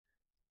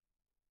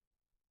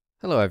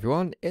Hello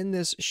everyone, in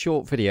this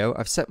short video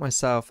I've set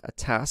myself a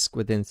task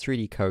within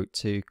 3DCOAT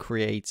to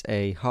create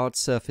a hard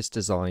surface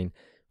design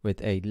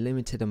with a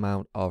limited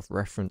amount of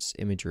reference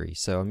imagery.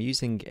 So I'm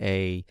using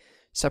a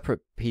separate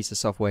piece of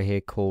software here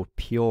called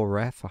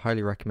PureRef. I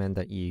highly recommend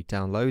that you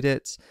download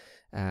it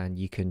and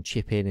you can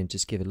chip in and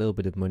just give a little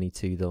bit of money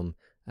to them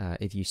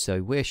if you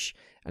so wish.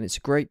 And it's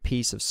a great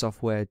piece of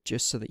software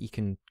just so that you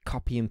can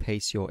copy and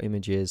paste your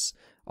images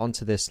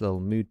onto this little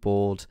mood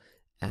board,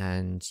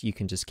 and you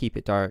can just keep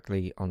it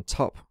directly on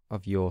top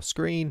of your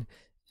screen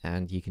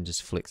and you can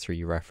just flick through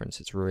your reference.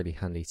 It's really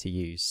handy to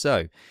use.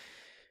 So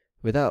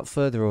without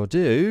further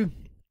ado,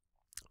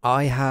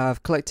 I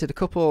have collected a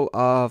couple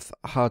of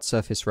hard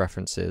surface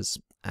references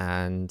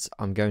and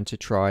I'm going to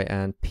try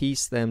and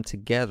piece them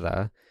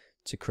together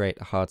to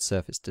create a hard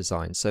surface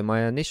design. So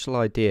my initial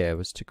idea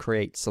was to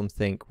create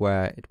something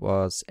where it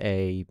was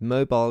a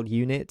mobile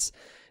unit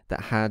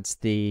that had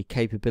the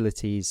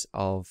capabilities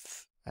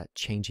of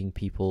changing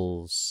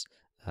people's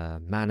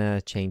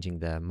manner, changing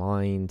their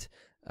mind,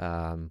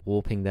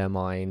 warping their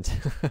mind.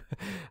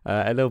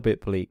 A little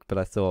bit bleak, but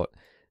I thought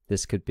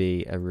this could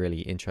be a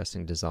really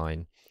interesting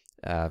design.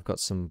 I've got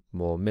some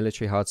more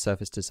military hard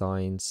surface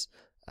designs,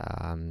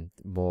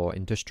 more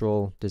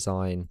industrial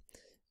design,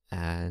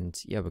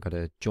 and yeah, we've got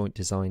a joint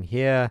design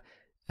here.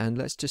 And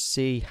let's just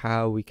see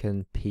how we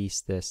can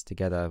piece this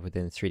together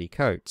within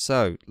 3DCOAT.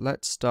 So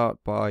let's start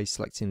by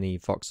selecting the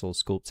voxel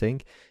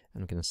sculpting.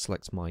 I'm going to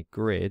select my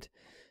grid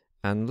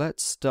and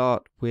let's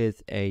start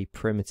with a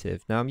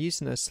primitive. Now I'm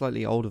using a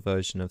slightly older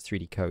version of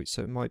 3DCOAT,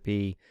 so it might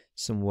be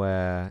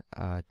somewhere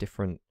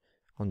different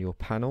on your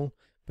panel,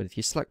 but if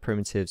you select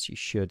primitives you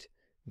should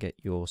get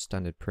your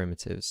standard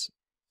primitives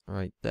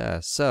right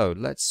there. So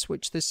let's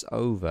switch this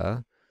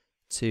over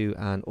to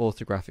an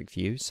orthographic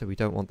view, so we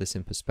don't want this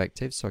in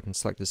perspective, so I can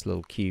select this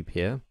little cube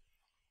here.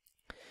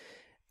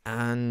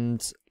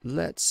 And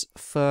let's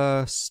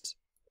first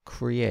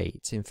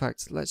create, in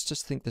fact, let's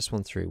just think this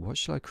one through. What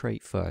should I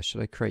create first? Should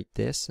I create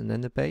this and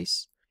then the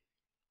base?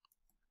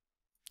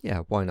 Yeah,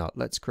 why not?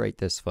 Let's create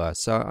this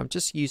first. So I'm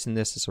just using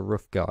this as a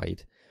rough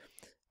guide.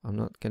 I'm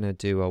not going to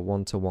do a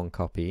one-to-one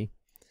copy,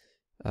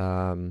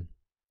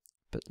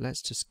 but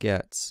let's just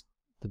get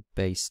the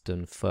base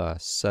done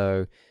first.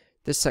 So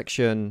this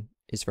section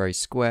is very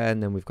square,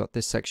 and then we've got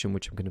this section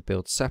which I'm going to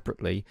build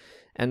separately.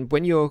 And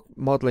when you're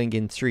modeling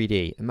in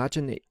 3D,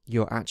 imagine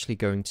you're actually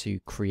going to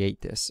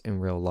create this in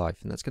real life,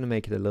 and that's going to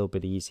make it a little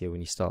bit easier when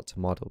you start to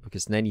model,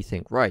 because then you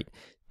think, right,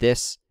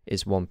 this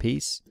is one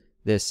piece,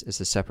 this is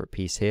a separate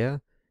piece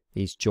here,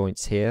 these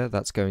joints here,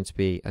 that's going to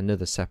be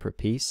another separate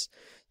piece.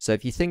 So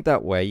if you think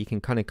that way, you can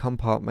kind of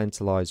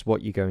compartmentalize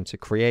what you're going to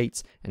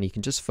create, and you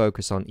can just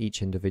focus on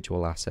each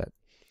individual asset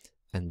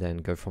and then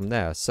go from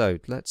there. So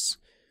let's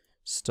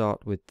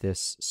start with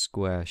this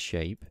square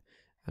shape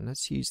and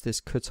let's use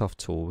this cutoff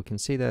tool. We can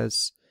see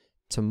there's,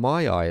 to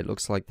my eye, it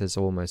looks like there's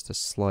almost a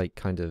slight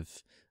kind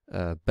of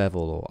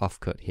bevel or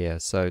offcut here.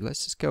 So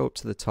let's just go up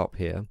to the top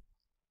here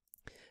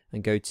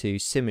and go to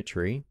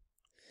symmetry,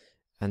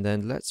 and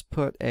then let's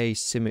put a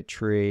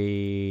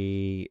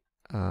symmetry,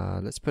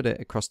 let's put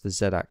it across the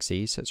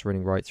z-axis so it's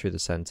running right through the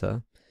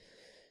center.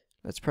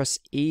 Let's press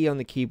E on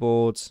the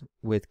keyboard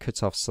with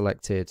cutoff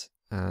selected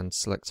and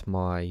select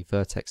my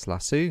vertex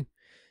lasso.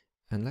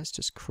 And let's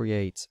just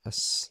create a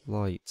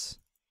slight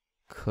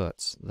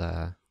cut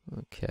there.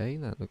 Okay,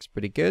 that looks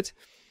pretty good.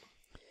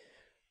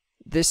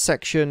 This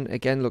section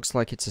again looks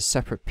like it's a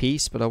separate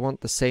piece, but I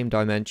want the same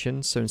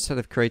dimension. So instead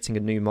of creating a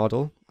new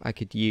model, I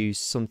could use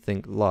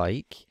something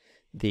like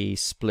the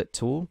split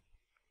tool.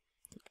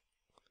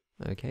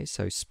 Okay,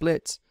 so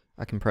split,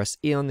 I can press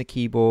E on the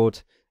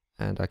keyboard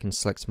and I can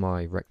select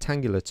my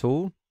rectangular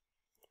tool.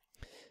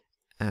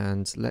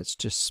 And let's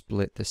just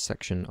split this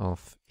section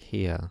off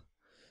here.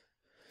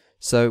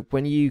 So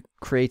when you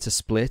create a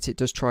split, it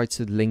does try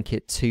to link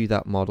it to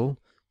that model.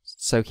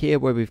 So here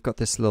where we've got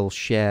this little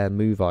share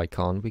move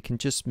icon, we can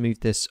just move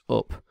this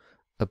up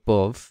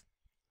above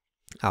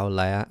our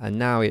layer, and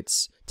now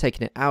it's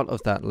taken it out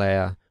of that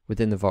layer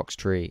within the Vox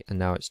tree, and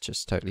now it's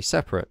just totally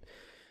separate.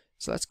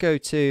 So let's go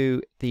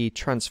to the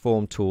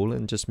transform tool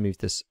and just move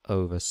this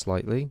over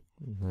slightly.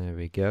 There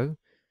we go.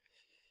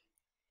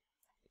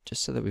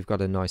 Just so that we've got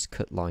a nice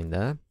cut line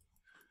there.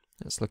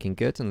 That's looking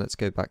good, and let's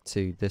go back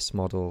to this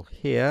model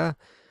here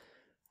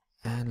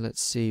and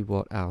let's see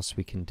what else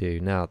we can do.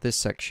 Now this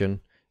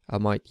section I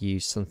might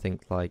use something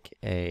like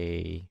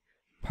a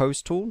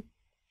pose tool.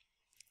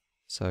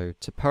 So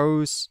to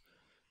pose,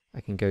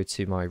 I can go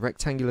to my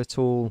rectangular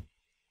tool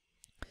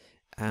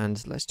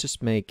and let's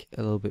just make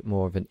a little bit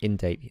more of an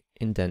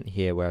indent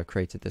here where I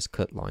created this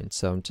cut line.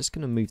 So I'm just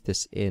going to move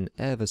this in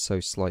ever so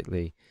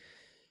slightly,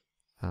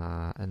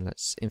 and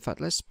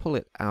let's pull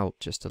it out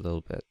just a little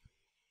bit.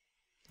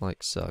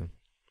 Like so.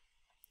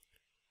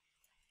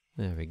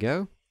 There we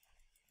go.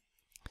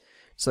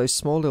 So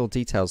small little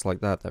details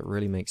like that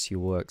really makes your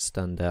work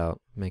stand out,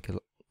 make it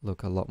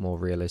look a lot more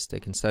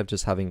realistic. Instead of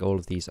just having all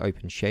of these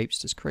open shapes,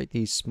 just create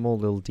these small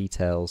little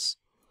details.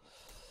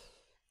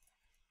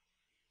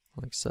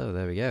 Like so,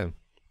 there we go.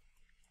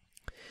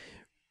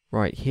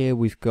 Right, here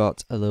we've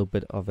got a little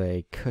bit of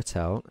a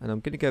cutout, and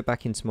I'm going to go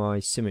back into my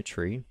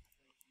symmetry,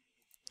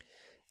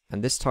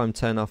 and this time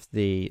turn off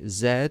the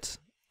Z,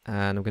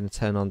 and I'm going to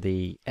turn on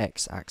the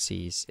X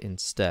axes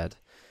instead.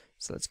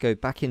 So let's go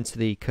back into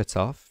the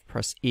cutoff,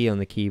 press E on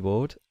the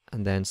keyboard,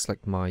 and then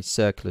select my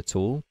circular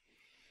tool.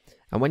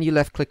 And when you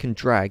left click and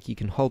drag, you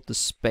can hold the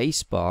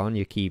space bar on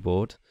your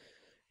keyboard,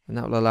 and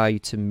that will allow you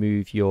to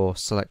move your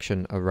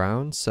selection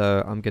around.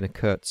 So I'm going to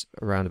cut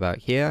around about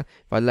here.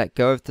 If I let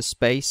go of the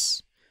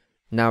space,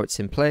 now it's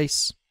in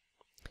place,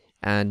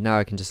 and now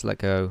I can just let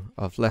go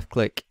of left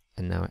click,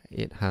 and now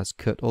it has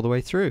cut all the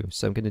way through.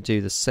 So I'm going to do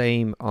the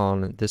same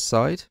on this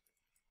side.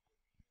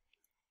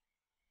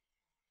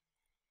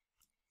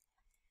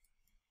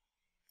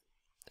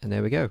 And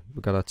there we go,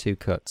 we've got our two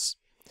cuts.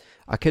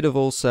 I could have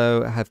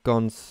also have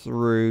gone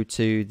through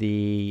to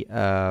the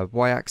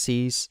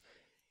y-axis,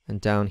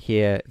 and down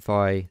here if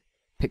I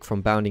pick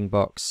from bounding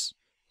box,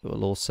 it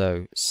will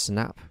also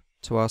snap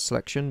to our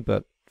selection,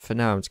 but for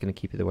now I'm just going to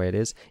keep it the way it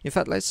is. In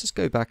fact, let's just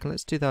go back and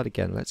let's do that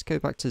again. Let's go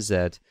back to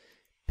Z,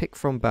 pick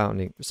from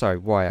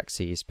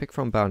y-axis, pick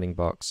from bounding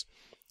box,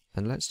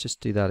 and let's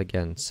just do that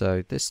again.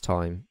 So this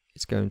time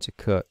it's going to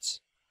cut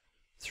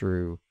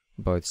through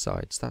both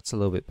sides. That's a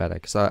little bit better,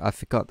 because I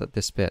forgot that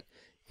this bit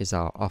is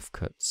our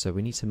offcut. So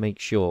we need to make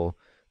sure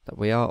that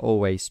we are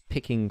always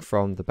picking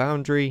from the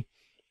boundary,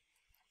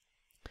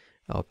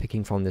 or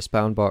picking from this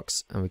bound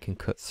box, and we can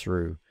cut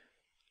through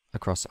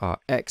across our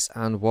X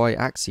and Y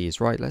axes.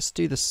 Right, let's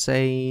do the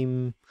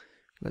same.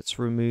 Let's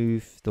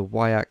remove the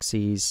Y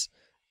axes,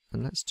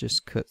 and let's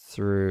just cut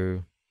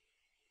through.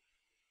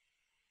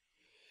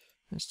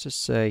 Let's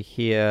just say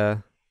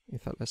here, in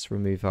fact, let's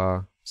remove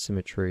our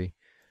symmetry.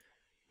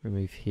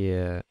 Remove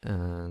here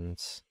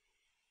and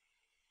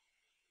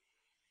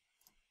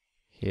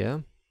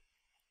here.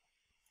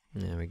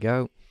 There we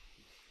go.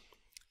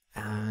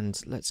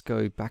 And let's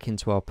go back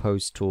into our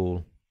pose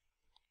tool,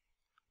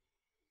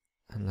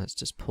 and let's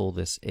just pull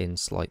this in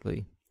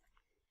slightly,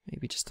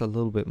 maybe just a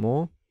little bit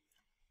more.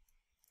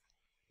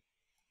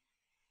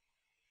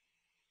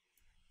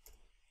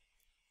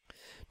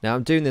 Now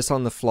I'm doing this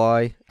on the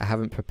fly. I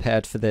haven't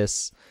prepared for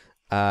this,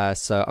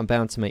 so I'm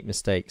bound to make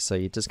mistakes, so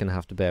you're just going to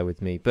have to bear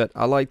with me. But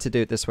I like to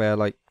do it this way. I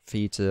like for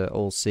you to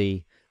all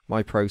see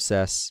my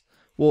process,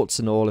 warts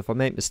and all. If I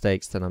make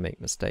mistakes, then I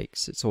make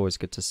mistakes. It's always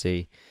good to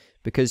see,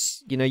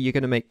 because you know you're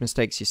going to make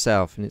mistakes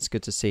yourself, and it's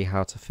good to see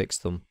how to fix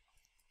them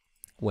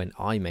when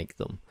I make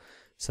them.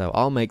 So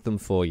I'll make them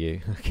for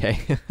you,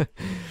 okay?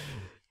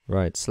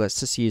 Right, so let's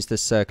just use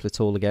this circular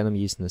tool again. I'm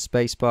using the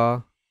space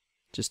bar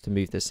just to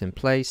move this in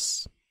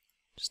place.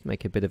 Just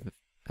make a bit of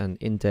an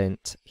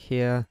indent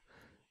here,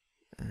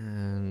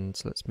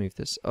 and let's move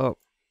this up,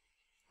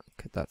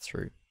 cut that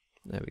through.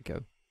 There we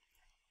go.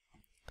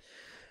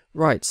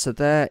 Right, so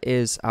there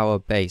is our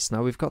base.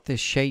 Now we've got this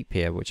shape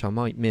here which I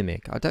might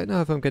mimic. I don't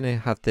know if I'm going to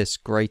have this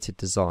graded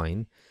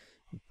design,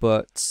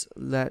 but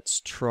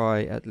let's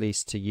try at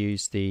least to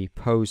use the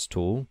pose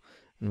tool.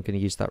 I'm going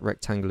to use that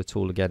rectangular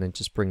tool again and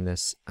just bring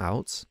this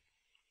out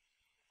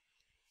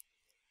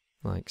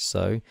like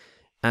so.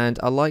 And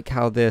I like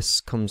how this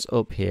comes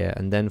up here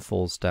and then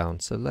falls down.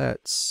 So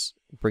let's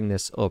bring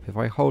this up. If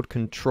I hold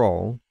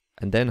Control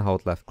and then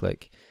hold left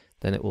click,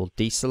 then it will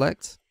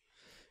deselect.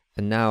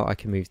 And now I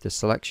can move the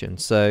selection.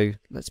 So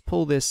let's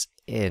pull this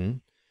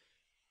in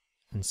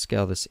and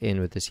scale this in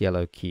with this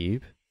yellow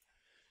cube.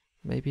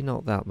 Maybe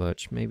not that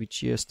much, maybe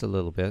just a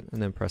little bit,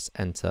 and then press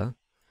enter.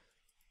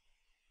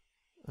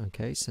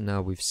 Okay, so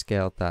now we've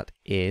scaled that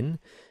in.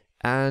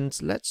 And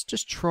let's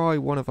just try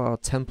one of our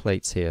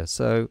templates here.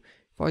 So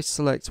if I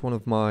select one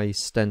of my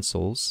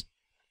stencils,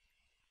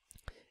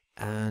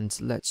 and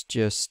let's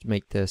just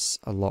make this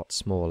a lot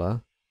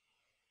smaller.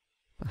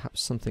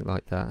 Perhaps something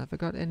like that. Have I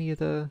got any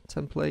other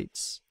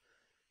templates?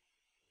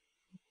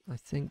 I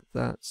think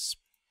that's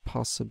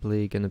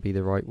possibly going to be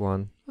the right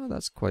one. Oh,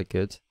 that's quite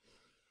good.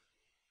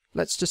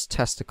 Let's just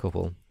test a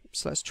couple.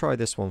 So let's try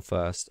this one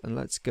first, and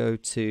let's go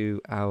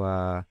to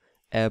our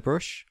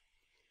airbrush.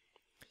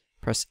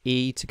 Press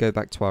E to go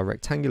back to our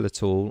rectangular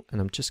tool,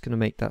 and I'm just going to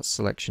make that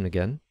selection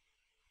again.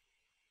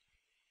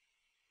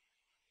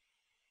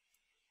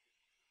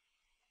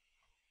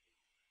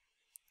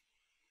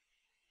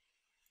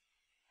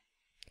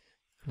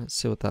 Let's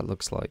see what that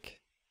looks like.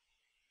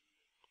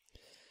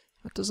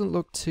 That doesn't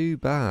look too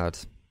bad.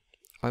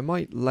 I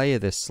might layer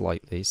this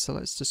slightly, so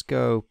let's just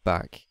go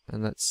back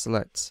and let's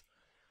select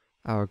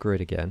our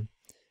grid again.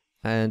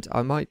 And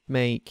I might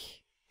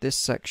make this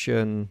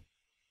section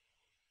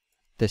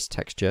this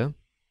texture.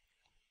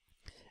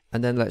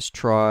 And then let's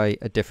try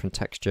a different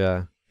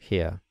texture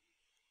here.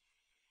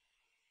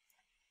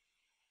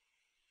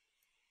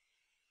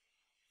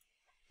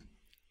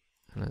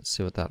 And let's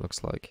see what that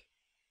looks like.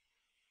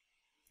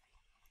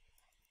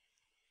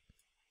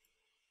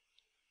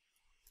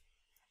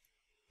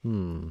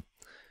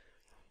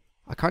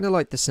 I kind of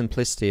like the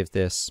simplicity of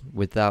this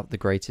without the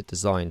graded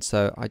design,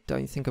 so I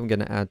don't think I'm going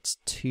to add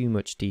too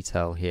much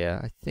detail here.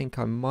 I think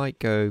I might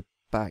go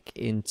back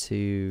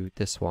into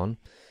this one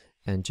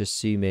and just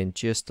zoom in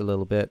just a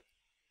little bit.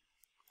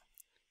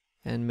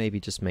 and maybe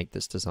just make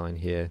this design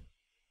here.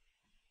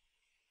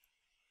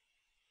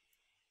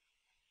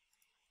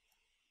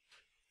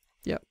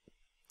 Yep,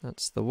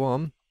 that's the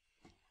one.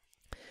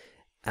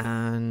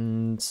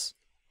 And let's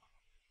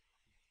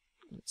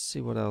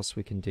see what else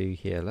we can do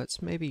here.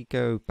 Let's maybe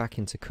go back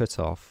into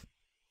cutoff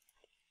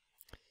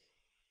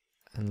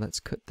and let's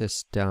cut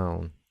this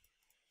down.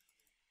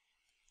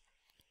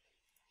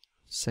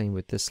 Same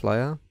with this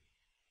layer.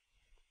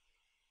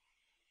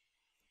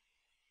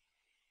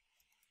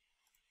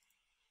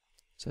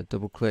 So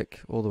double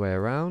click all the way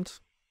around.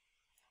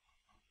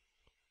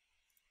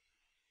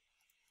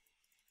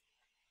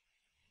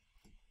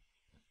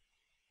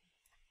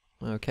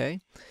 Okay.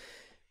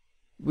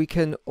 We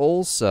can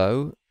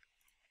also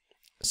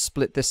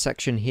split this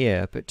section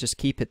here, but just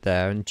keep it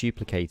there and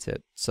duplicate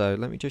it. So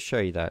let me just show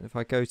you that. If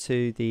I go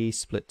to the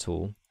split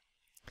tool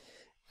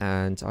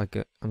and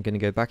I'm going to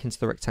go back into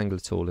the rectangular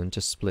tool and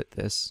just split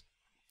this,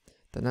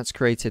 then that's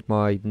created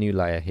my new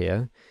layer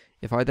here.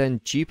 If I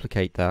then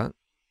duplicate that,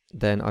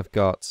 then I've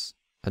got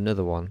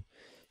another one.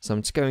 So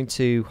I'm just going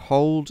to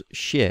hold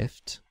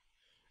shift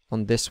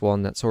on this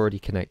one that's already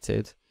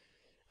connected,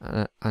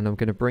 and I'm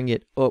going to bring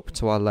it up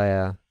to our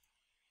layer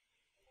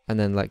and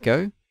then let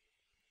go.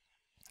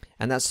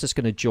 And that's just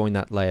going to join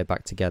that layer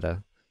back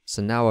together.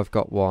 So now I've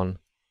got one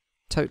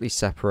totally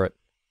separate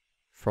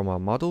from our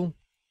model,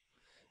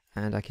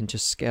 and I can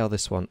just scale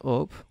this one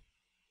up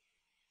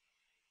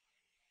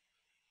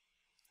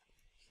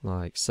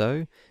like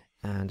so.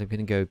 And I'm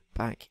going to go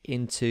back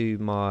into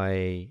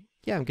my,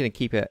 I'm going to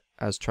keep it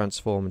as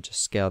transform and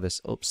just scale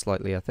this up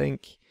slightly, I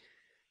think.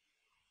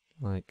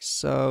 Like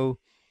so.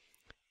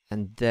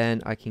 And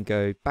then I can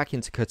go back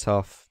into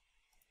cutoff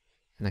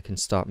and I can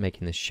start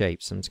making this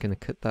shape. So I'm just going to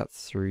cut that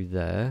through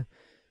there.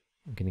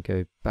 I'm going to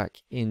go back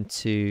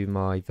into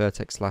my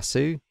vertex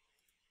lasso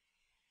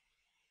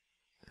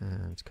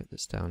and cut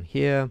this down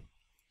here.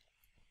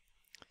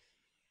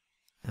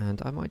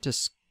 And I might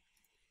just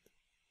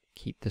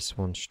keep this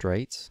one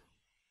straight.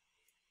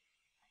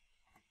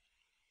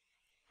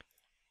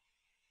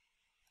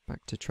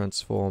 Back to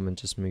transform and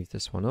just move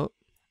this one up.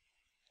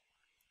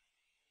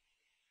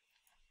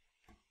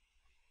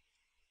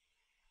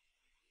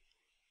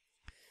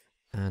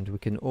 And we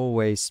can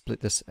always split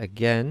this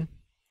again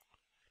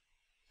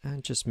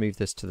and just move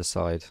this to the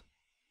side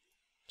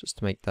just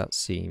to make that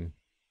seam.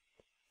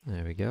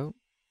 There we go.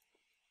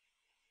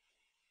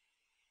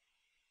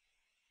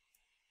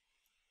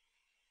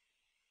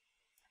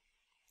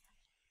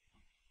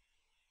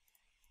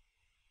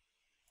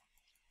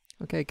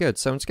 Okay, good.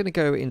 So I'm just going to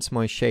go into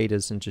my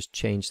shaders and just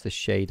change the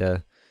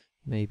shader,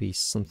 maybe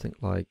something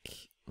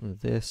like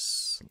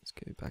this. Let's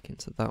go back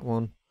into that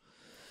one.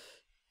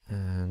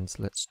 And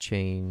let's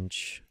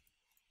change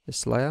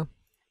this layer.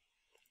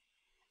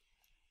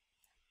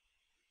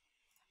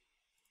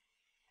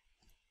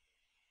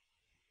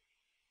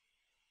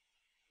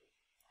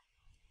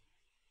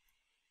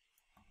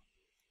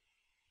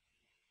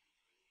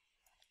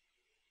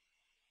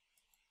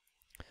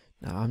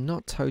 Now I'm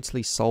not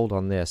totally sold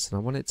on this, and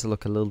I want it to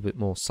look a little bit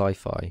more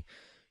sci-fi.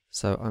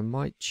 So I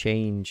might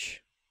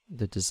change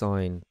the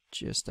design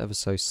just ever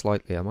so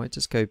slightly. I might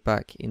just go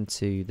back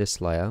into this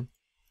layer.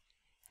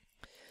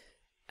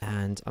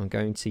 And I'm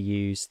going to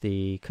use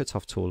the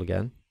cutoff tool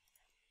again.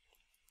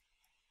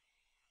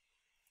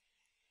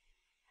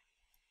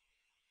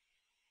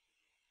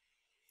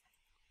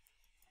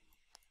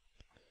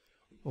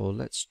 Or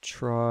let's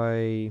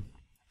try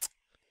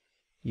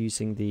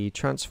using the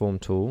transform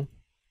tool.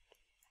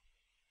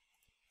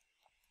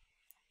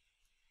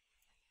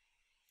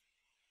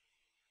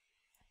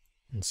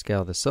 And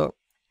scale this up.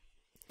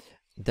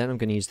 Then I'm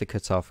going to use the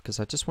cutoff because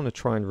I just want to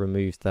try and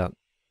remove that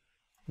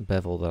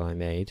bevel that I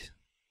made.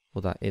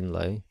 Or that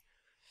inlay.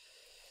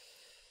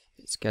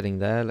 It's getting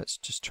there. Let's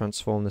just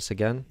transform this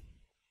again.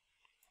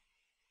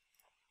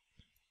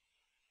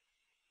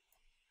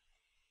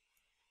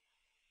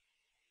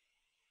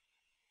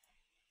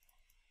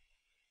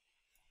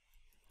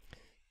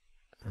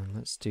 And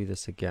let's do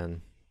this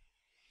again.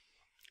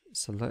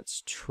 So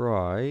let's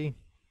try.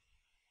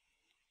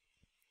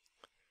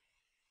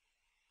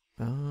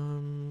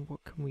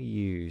 What can we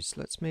use?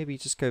 Let's maybe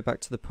just go back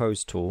to the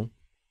pose tool.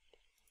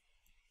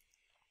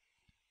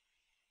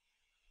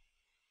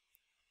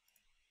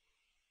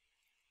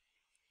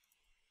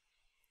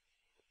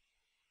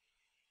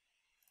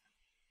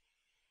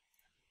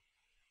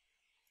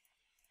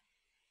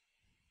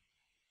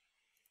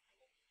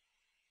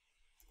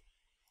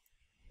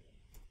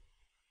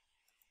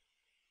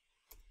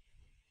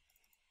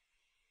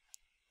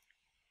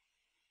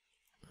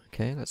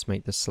 Okay, let's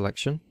make this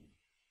selection.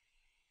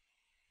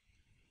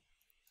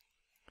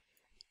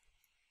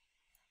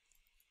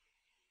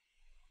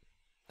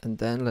 And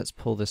then let's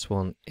pull this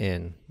one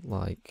in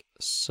like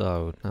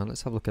so. Now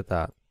let's have a look at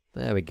that.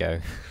 There we go.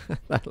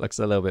 That looks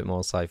a little bit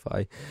more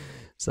sci-fi.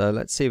 So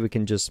let's see if we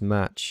can just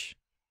match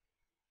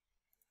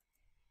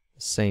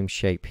the same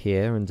shape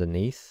here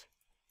underneath.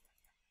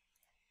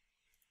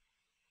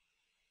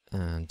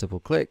 And double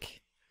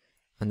click.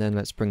 And then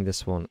let's bring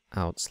this one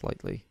out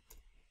slightly.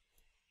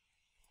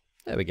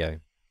 There we go.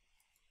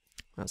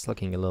 That's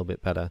looking a little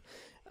bit better.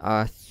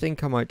 I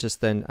think I might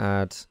just then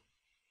add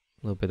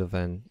a little bit of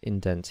an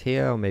indent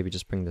here, or maybe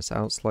just bring this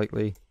out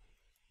slightly.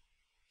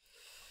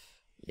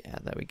 Yeah,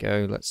 there we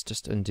go. Let's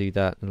just undo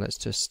that and let's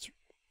just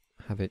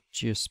have it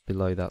just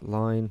below that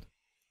line,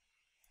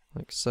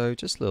 like so.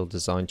 Just little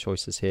design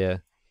choices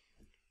here.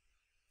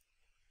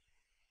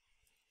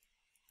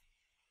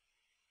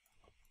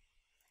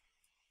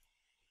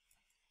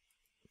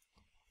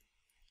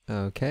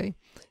 Okay,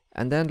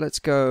 and then let's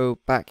go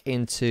back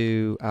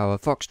into our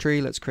Vox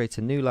tree. Let's create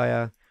a new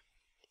layer,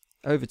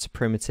 over to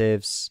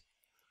primitives,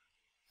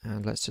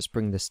 and let's just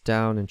bring this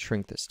down and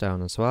shrink this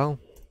down as well.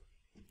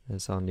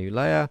 There's our new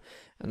layer,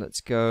 and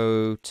let's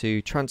go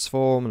to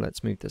transform and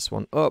let's move this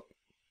one up.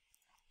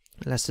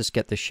 Let's just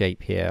get the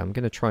shape here. I'm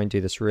going to try and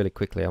do this really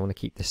quickly. I want to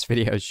keep this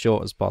video as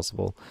short as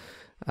possible.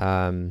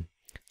 So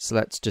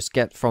let's just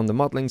get from the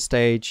modeling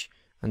stage,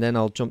 and then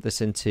I'll jump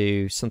this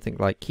into something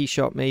like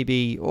Keyshot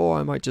maybe, or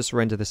I might just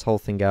render this whole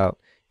thing out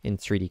in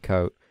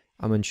 3DCOAT.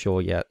 I'm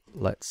unsure yet.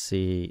 Let's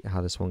see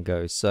how this one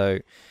goes. So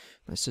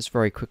let's just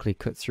very quickly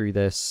cut through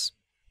this.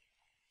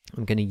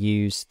 I'm going to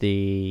use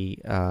the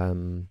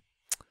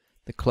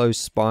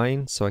closed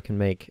spine so I can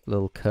make a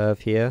little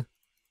curve here.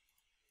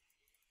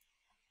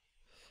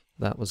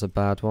 That was a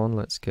bad one.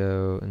 Let's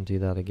go and do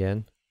that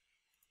again.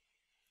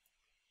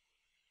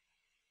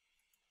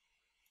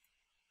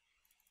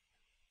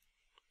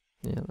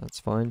 Yeah, that's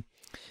fine.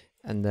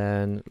 And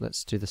then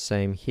let's do the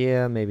same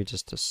here. Maybe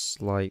just a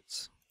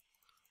slight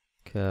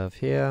curve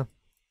here.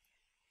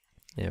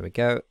 There we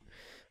go.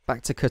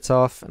 Back to cut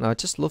off. And I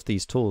just love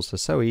these tools. They're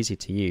so easy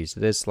to use.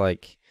 It is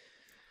like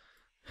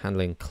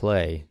handling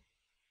clay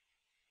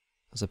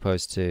as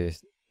opposed to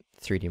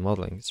 3D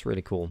modeling. It's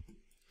really cool.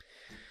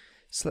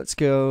 So let's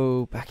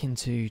go back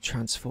into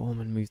transform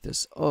and move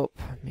this up.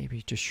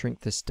 Maybe just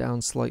shrink this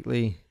down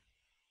slightly.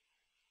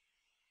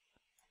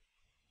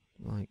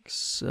 Like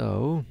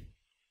so.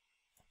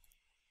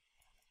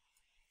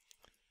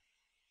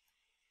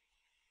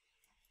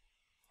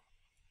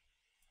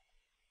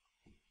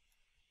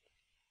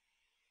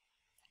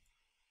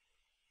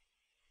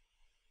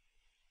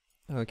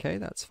 Okay,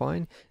 that's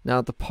fine.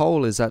 Now the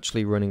pole is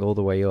actually running all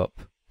the way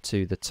up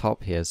to the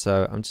top here,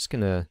 so I'm just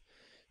going to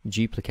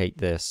duplicate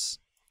this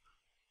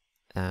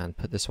and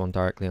put this one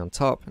directly on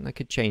top, and I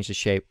could change the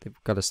shape.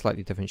 They've got a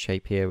slightly different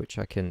shape here which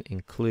I can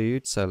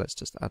include, so let's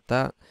just add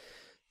that.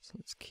 So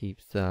let's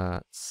keep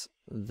that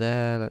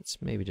there. Let's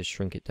maybe just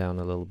shrink it down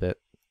a little bit.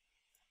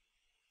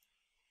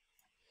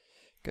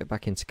 Go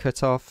back into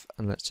cutoff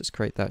and let's just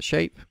create that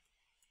shape.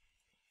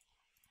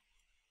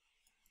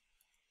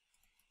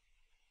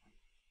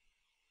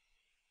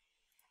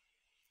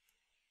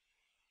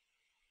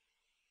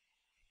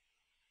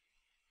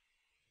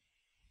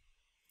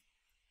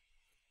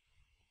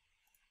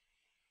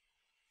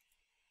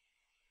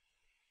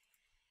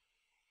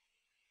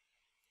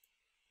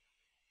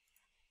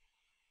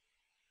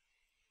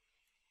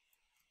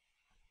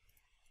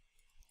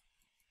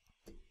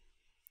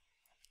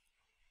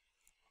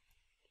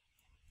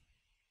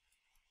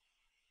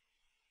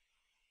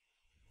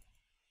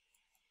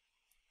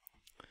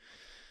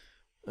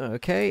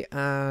 Okay,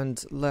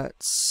 and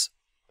let's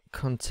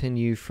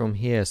continue from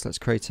here. So let's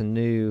create a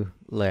new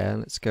layer.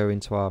 Let's go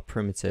into our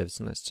primitives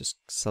and let's just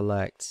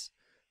select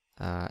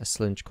a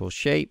cylindrical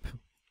shape.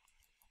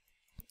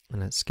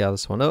 And let's scale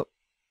this one up.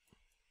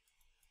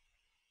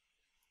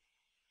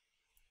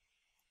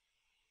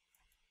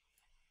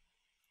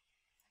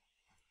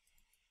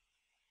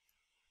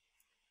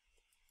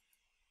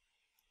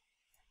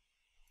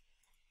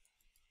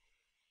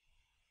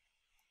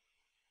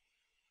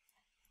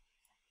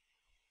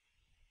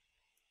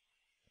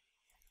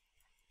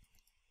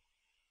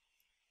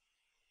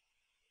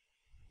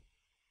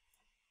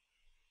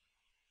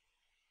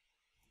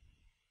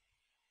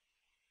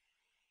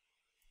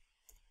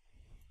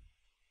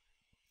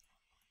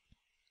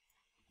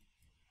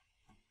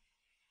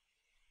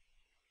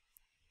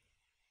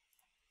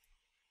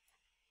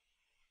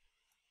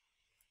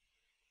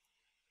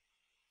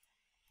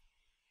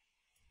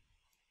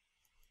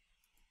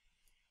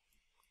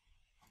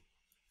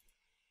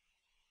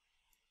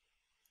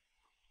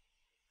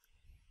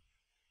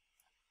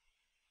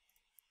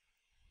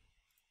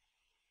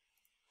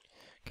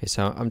 Okay,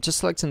 so I'm just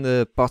selecting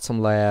the bottom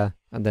layer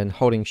and then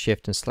holding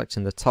shift and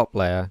selecting the top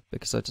layer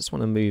because I just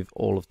want to move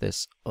all of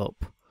this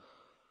up.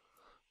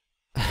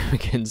 We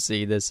can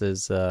see this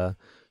is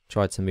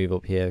tried to move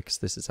up here because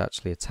this is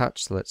actually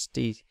attached. So let's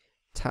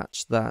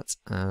detach that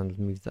and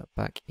move that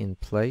back in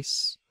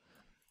place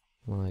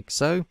like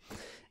so.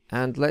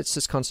 And let's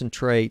just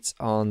concentrate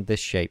on this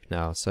shape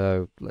now.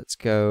 So let's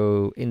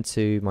go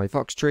into my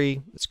Vox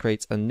tree. Let's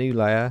create a new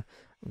layer.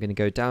 I'm going to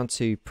go down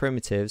to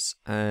primitives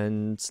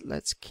and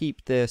let's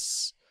keep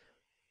this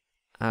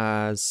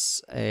as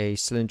a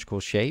cylindrical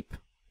shape.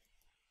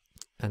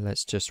 And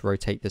let's just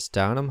rotate this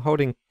down. I'm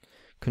holding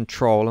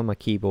Control on my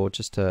keyboard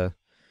just to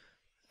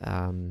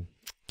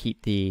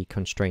keep the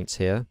constraints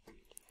here.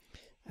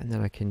 And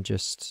then I can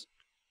just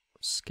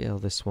scale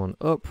this one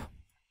up.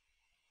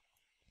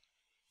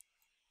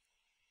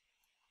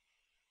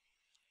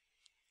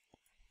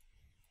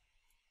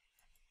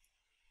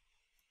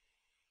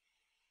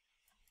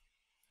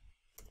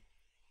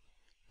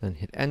 then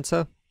hit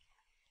enter.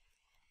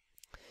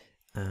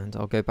 And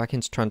I'll go back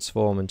into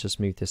transform and just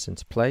move this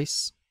into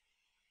place.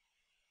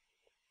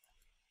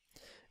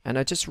 And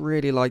I just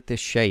really like this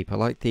shape. I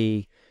like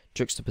the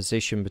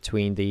juxtaposition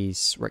between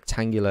these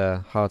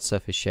rectangular hard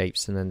surface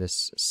shapes and then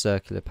this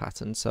circular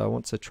pattern. So I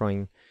want to try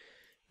and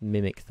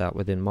mimic that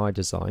within my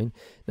design.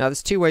 Now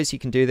there's two ways you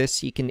can do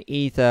this. You can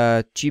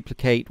either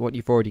duplicate what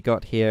you've already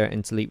got here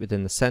and delete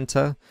within the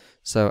center.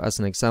 So as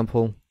an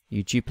example,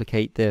 you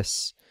duplicate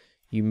this,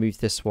 you move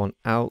this one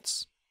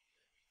out,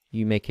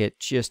 you make it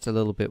just a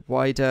little bit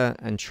wider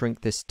and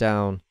shrink this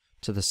down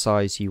to the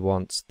size you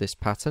want this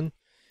pattern.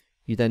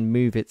 You then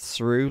move it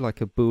through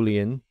like a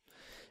boolean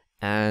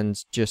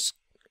and just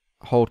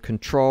hold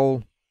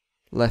Control,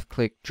 left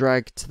click,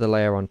 drag to the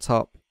layer on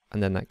top,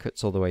 and then that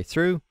cuts all the way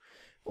through.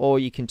 Or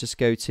you can just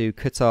go to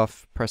cut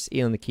off, press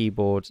E on the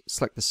keyboard,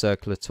 select the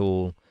circular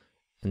tool,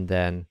 and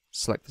then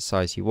select the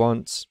size you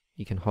want.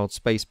 You can hold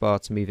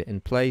spacebar to move it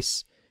in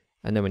place,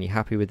 and then when you're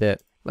happy with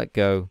it, let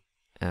go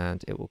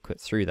and it will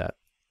cut through that.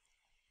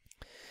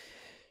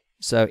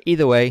 So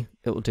either way,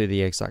 it will do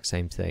the exact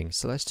same thing.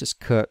 So let's just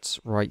cut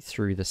right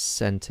through the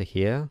center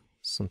here,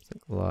 something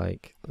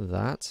like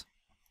that.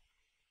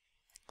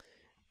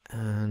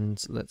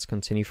 And let's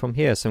continue from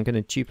here. So I'm going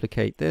to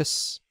duplicate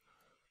this,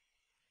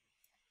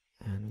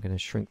 and I'm going to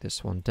shrink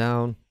this one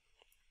down.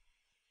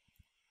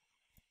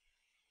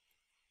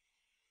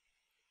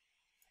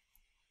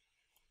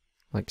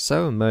 Like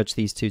so, and merge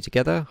these two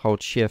together.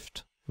 Hold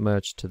Shift,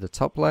 merge to the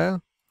top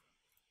layer.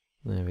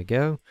 There we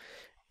go.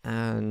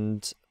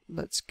 And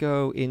let's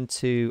go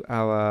into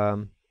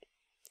our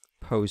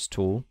pose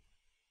tool.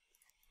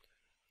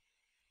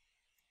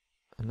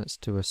 And let's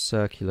do a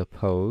circular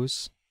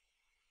pose.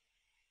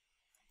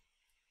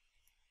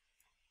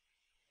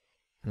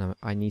 And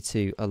I need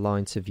to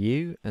align to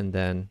view and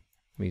then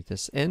move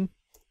this in,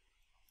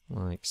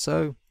 like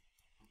so.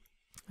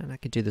 And I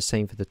could do the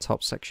same for the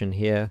top section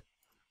here.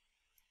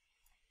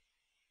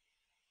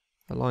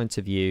 Align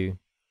to view,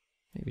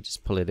 maybe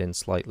just pull it in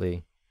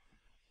slightly.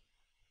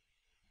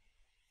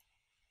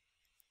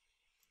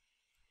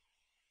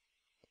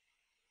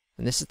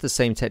 And this is the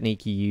same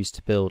technique you use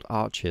to build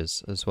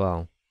arches as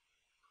well,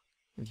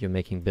 if you're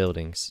making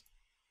buildings.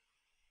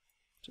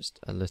 Just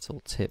a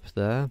little tip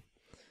there.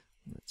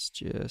 Let's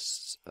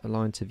just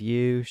align to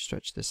view,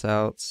 stretch this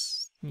out,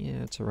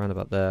 yeah, to around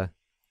about there.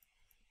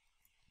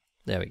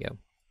 There we go.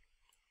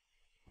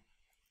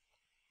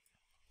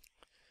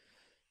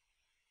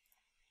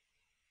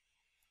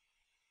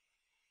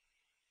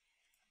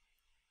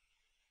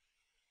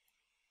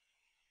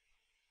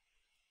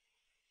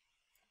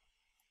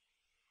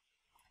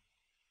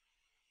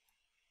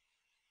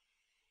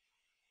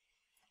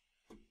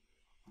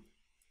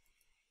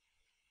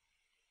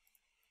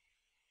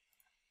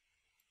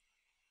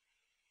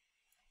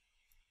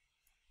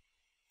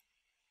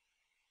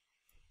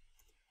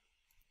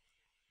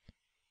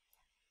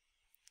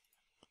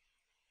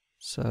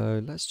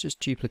 So let's just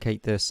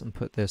duplicate this and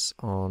put this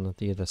on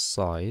the other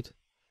side.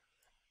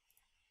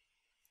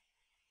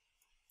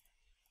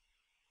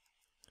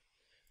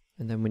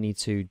 And then we need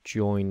to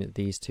join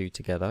these two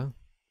together.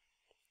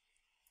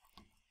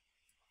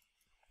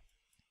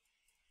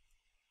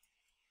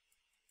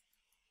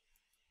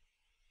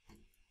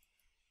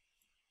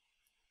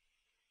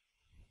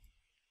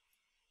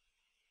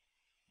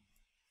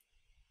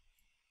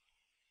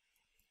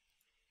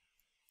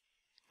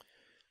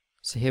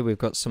 So here we've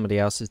got somebody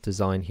else's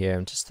design here.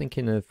 I'm just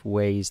thinking of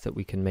ways that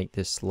we can make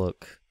this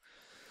look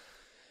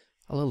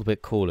a little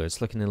bit cooler. It's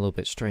looking a little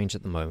bit strange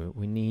at the moment.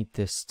 We need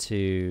this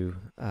to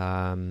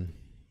we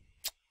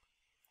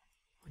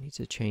need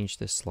to change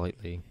this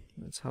slightly.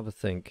 Let's have a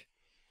think.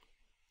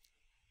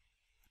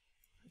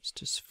 Let's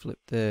just flip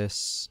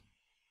this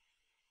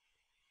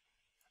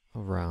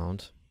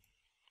around.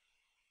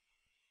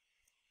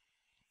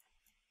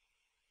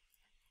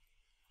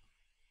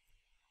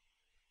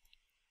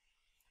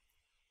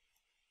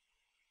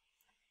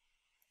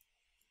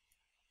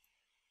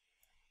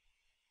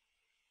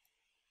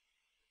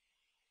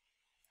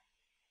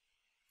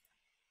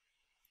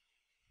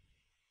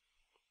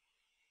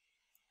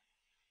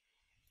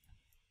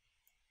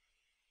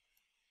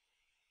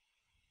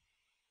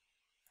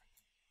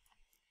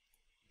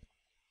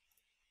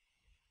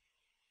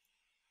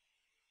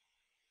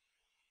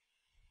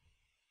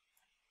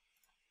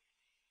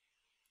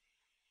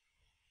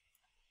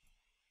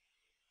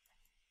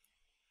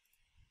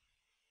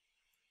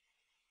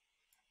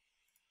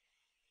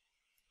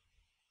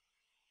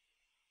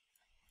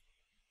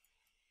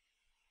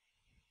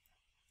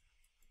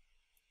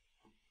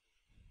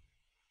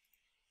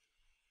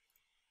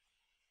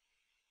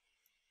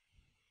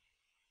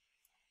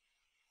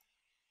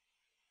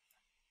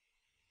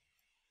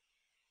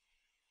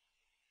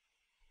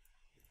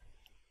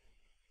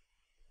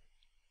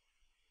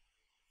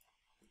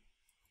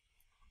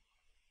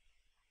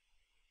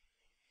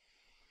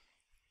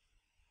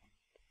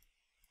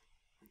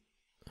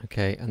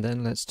 Okay, and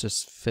then let's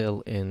just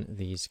fill in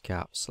these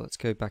gaps. So let's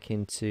go back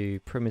into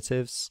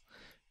primitives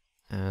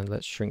and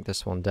let's shrink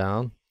this one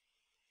down.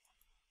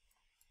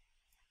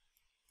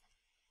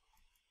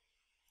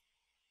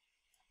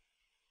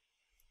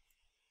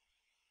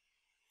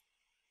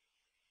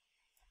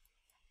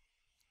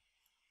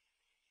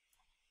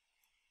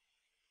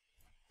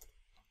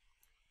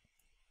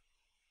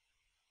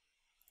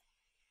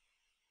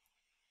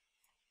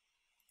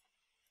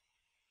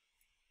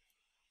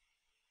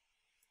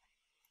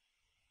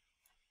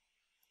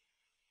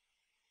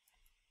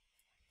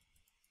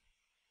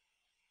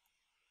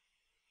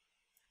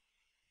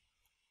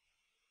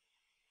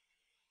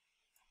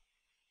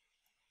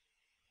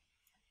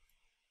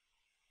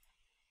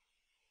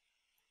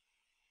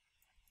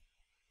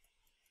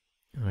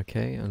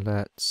 Okay, and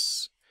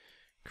let's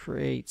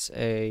create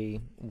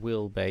a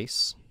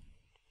wheelbase.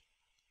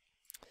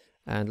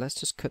 And let's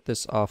just cut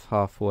this off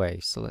halfway.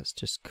 So let's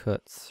just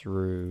cut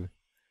through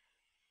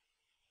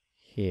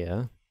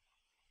here.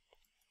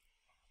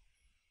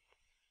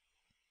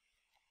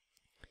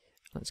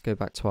 Let's go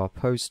back to our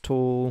pose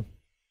tool.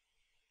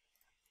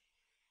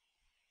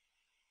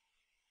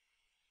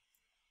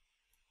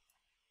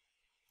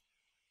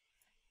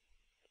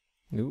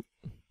 Oop.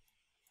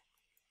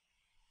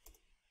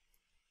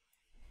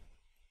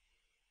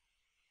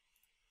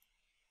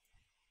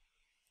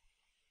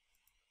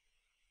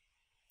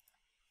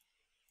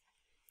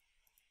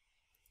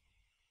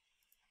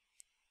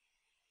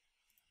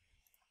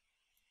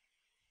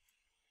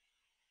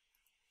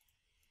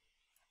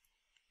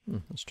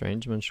 That's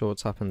strange. I'm unsure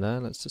what's happened there.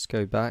 Let's just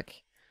go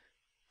back.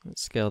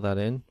 Let's scale that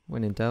in.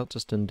 When in doubt,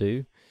 just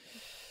undo.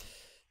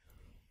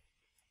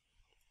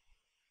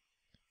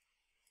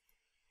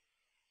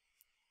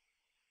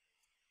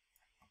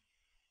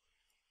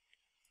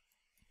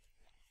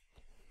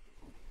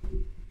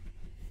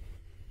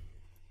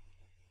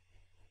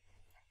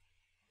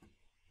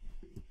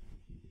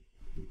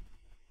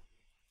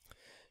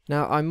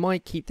 Now, I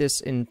might keep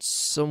this in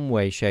some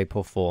way, shape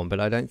or form,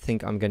 but I don't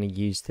think I'm going to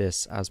use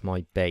this as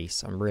my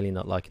base. I'm really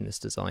not liking this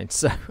design,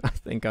 so I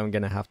think I'm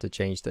going to have to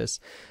change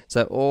this.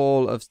 So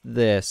all of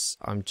this,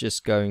 I'm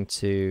just going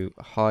to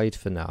hide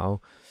for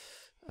now.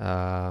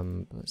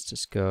 Let's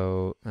just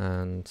go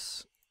and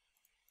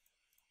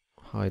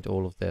hide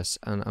all of this,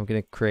 and I'm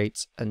going to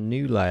create a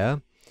new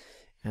layer,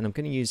 and I'm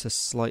going to use a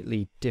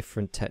slightly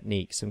different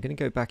technique. So I'm going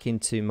to go back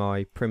into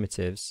my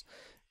primitives,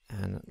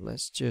 and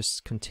let's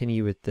just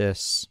continue with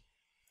this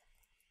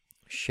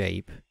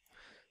shape,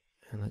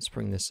 and let's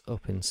bring this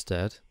up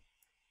instead.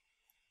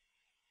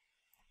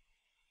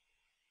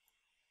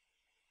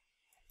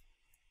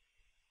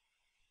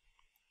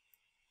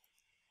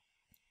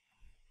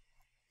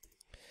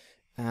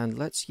 And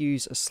let's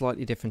use a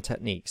slightly different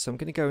technique. So I'm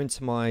going to go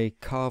into my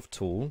carve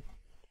tool,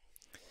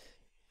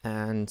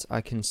 and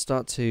I can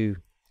start to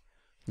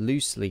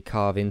loosely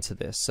carve into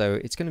this. So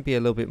it's going to be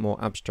a little bit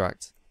more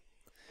abstract,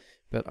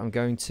 but I'm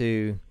going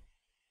to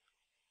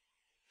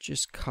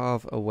just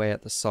carve away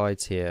at the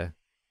sides here.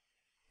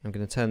 I'm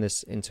going to turn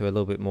this into a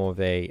little bit more of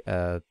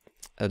a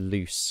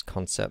loose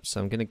concept.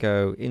 So I'm going to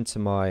go into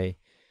my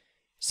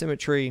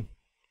symmetry.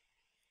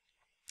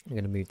 I'm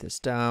going to move this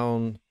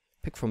down,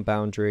 pick from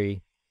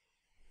boundary,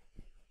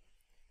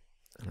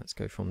 and let's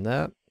go from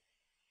there.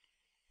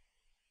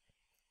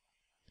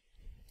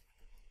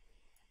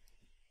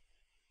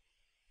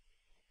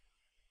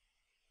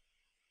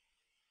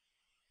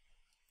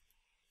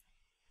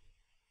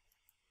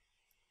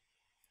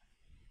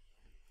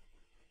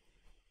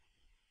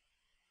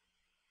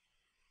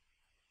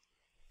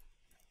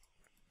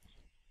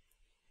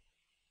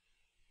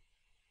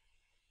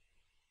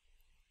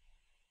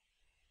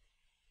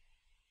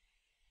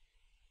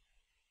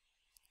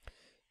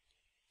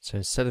 So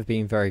instead of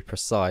being very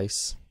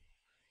precise,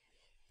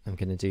 I'm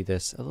going to do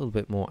this a little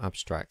bit more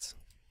abstract.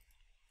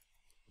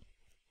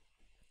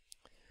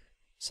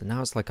 So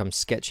now it's like I'm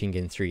sketching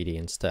in 3D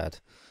instead.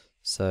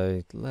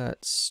 So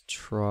let's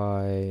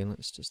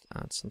just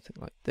add something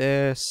like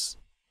this.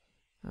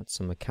 Add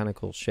some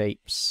mechanical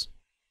shapes.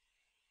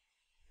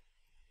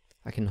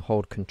 I can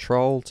hold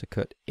Control to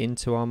cut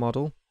into our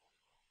model.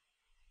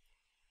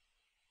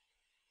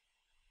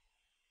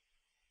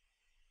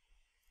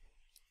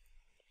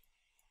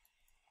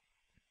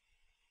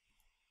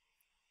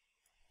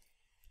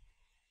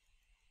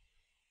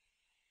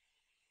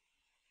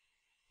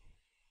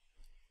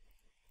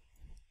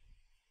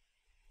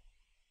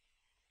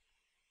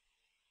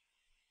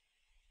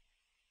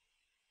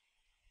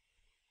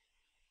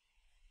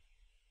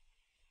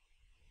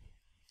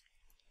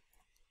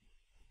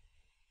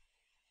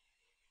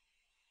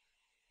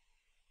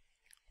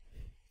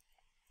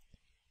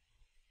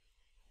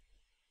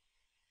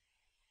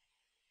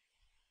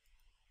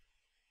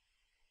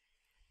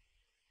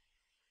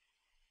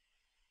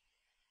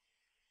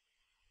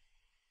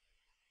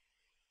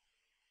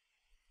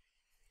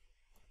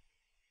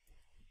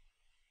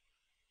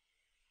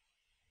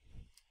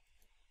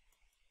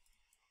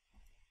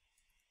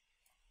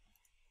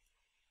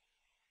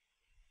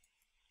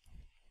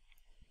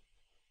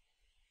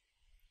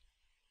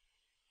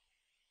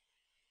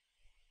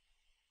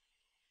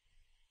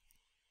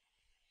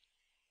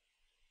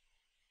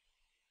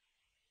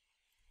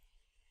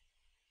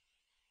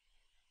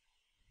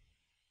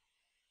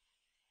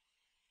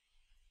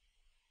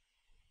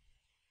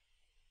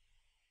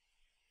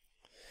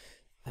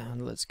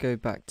 And let's go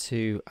back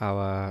to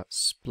our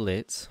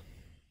split.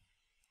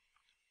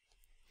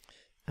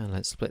 And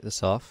let's split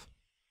this off.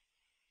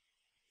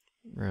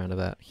 Around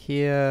about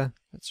here.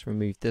 Let's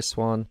remove this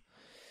one.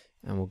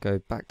 And we'll go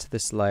back to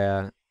this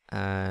layer.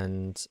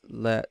 And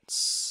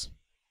let's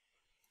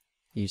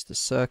use the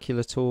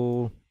circular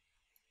tool.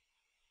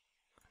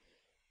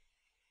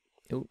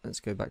 Oh, let's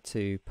go back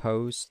to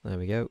pose. There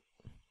we go.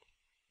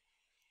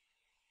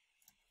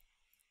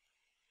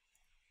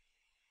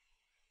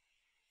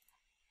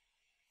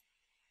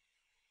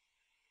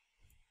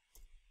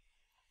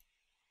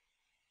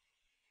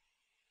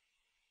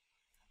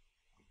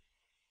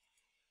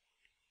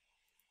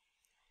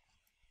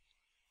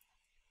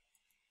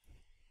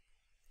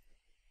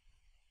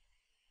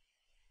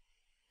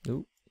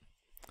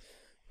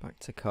 Back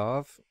to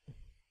carve.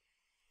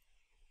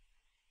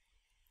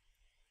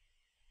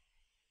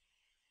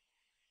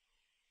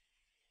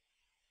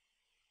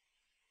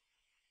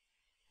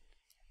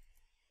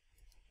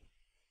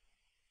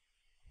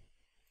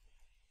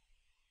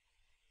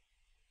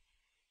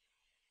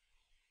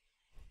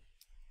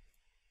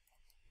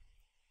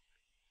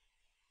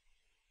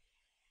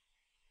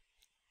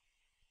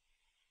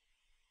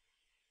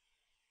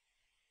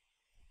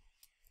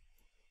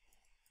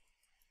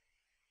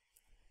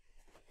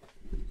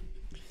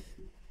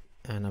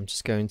 And I'm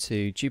just going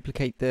to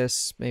duplicate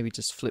this, maybe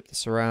just flip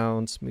this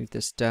around, move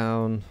this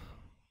down,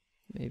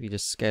 maybe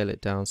just scale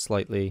it down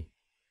slightly.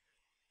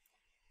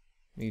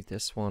 Move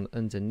this one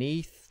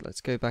underneath. Let's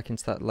go back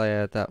into that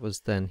layer that was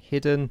then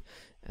hidden,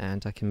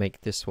 and I can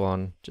make this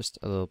one just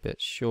a little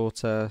bit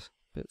shorter,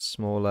 a bit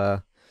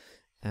smaller.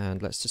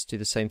 And let's just do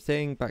the same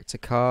thing, back to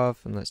carve,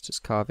 and let's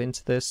just carve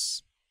into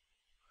this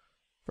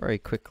very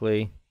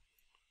quickly.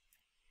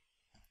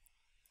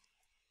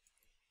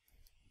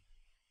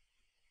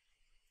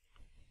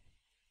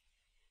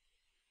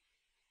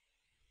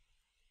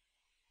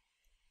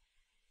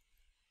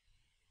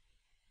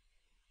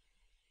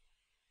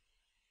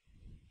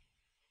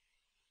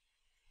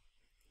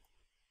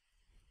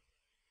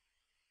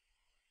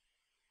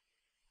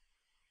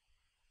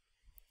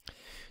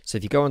 So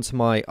if you go onto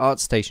my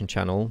ArtStation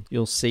channel,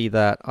 you'll see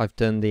that I've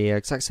done the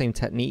exact same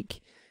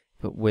technique,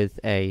 but with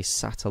a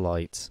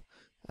satellite.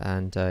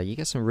 And you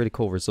get some really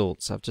cool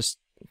results. I've just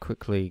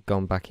quickly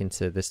gone back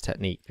into this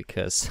technique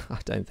because I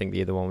don't think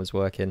the other one was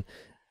working.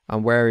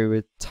 I'm wary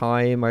with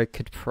time. I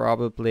could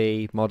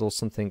probably model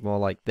something more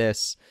like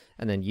this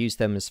and then use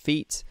them as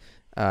feet.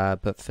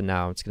 But for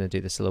now, I'm just going to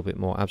do this a little bit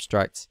more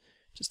abstract,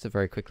 just to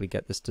very quickly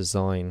get this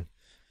design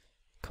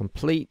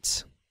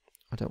complete.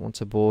 I don't want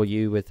to bore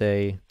you with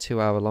a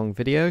 2-hour-long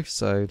video,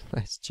 so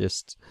let's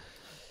just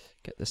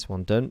get this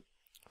one done.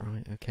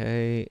 Right,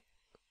 okay.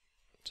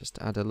 Just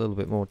add a little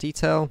bit more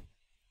detail.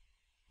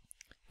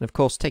 And of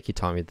course, take your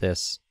time with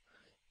this.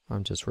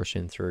 I'm just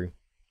rushing through.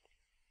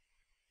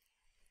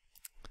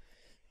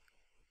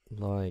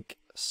 Like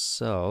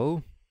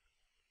so.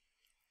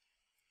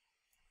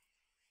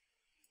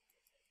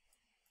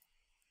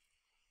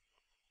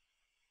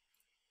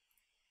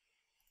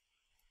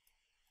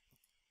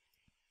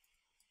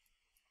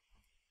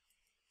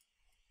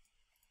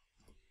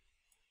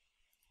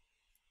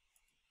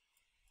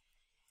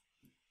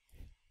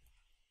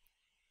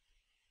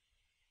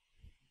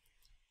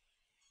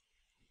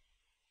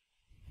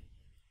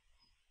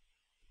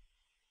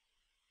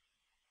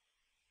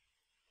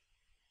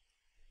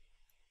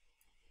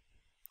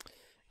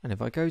 And if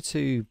I go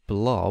to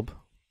blob,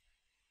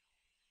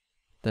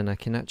 then I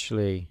can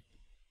actually,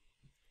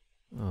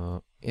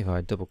 if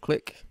I double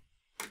click,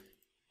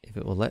 if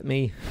it will let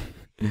me,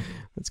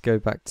 let's go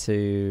back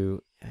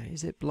to,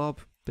 is it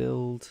blob,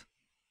 build,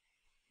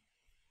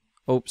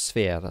 oh,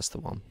 sphere, that's the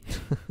one.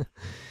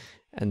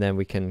 And then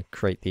we can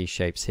create these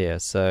shapes here.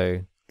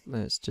 So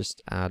let's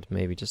just add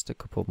maybe just a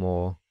couple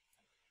more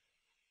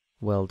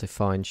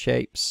well-defined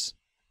shapes.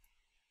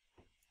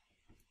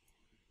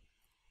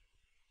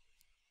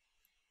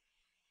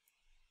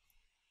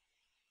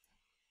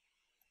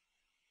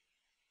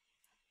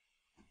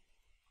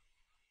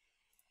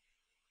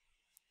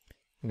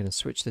 I'm going to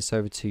switch this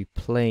over to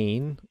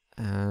plane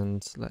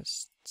and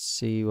let's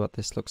see what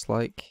this looks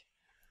like.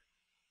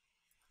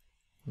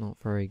 Not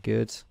very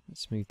good.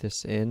 Let's move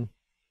this in.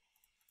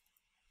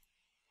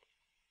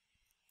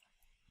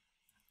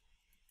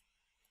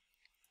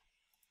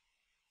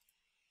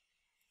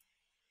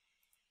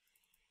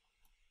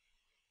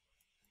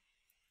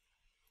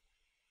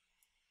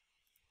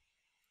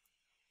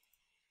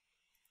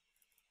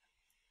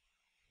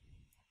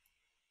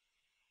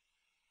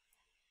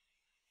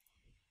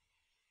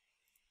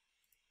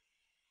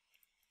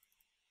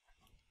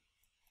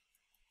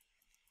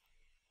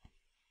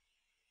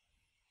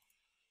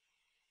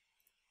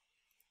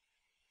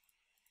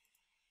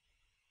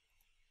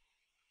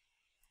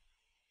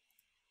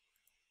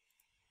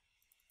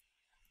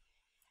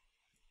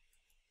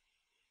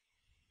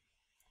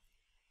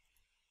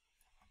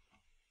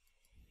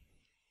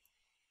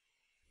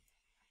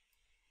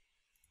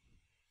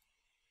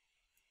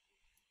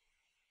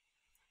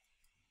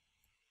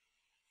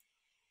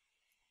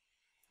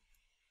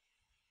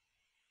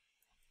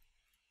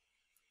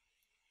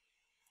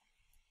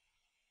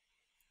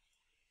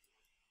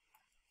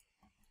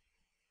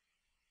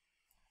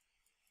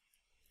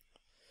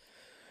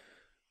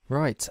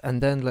 Right,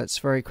 and then let's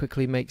very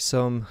quickly make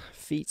some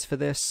feet for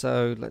this.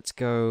 So let's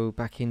go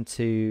back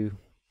into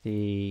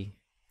the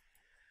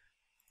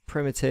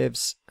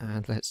primitives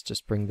and let's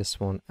just bring this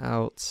one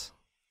out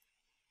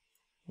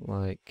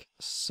like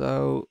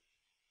so.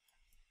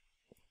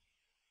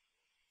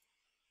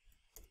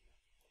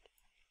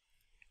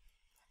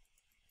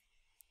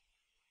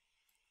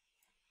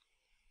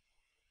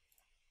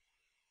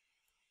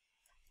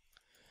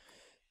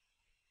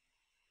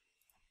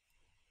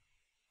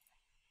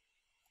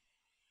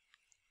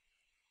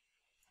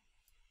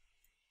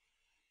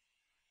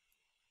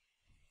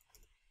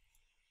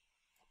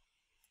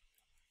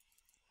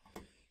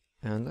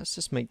 And let's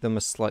just make them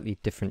a slightly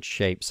different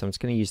shape. So I'm just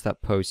going to use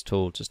that pose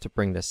tool just to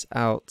bring this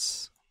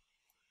out.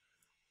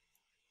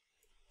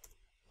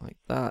 Like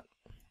that.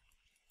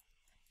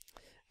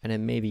 And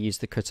then maybe use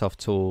the cutoff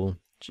tool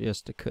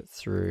just to cut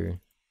through.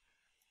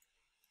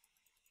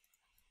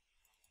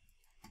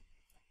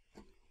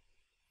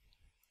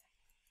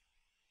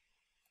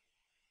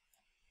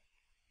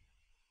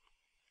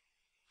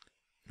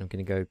 I'm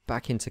going to go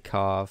back into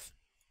carve.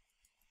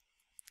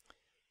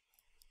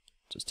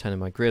 Just turning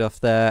my grid off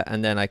there,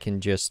 and then I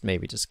can just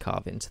maybe just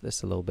carve into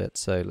this a little bit.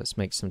 So let's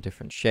make some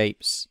different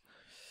shapes.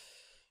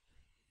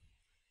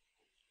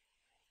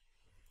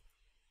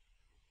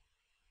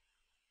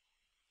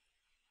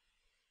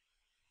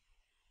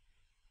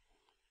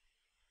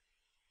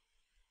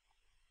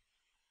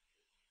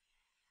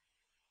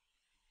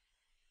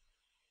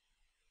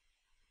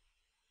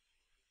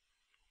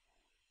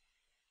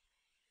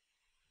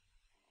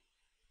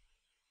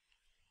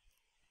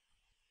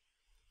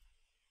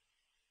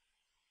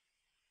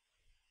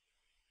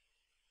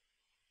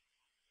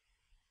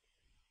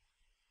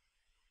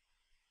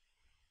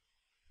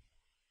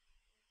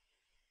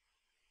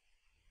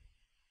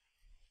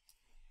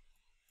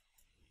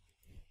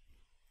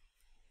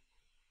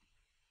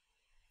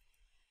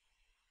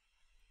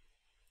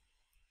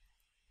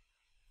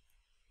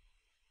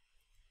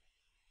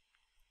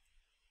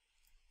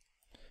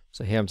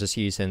 So here I'm just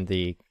using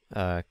the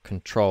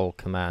control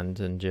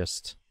command and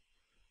just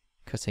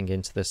cutting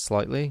into this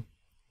slightly,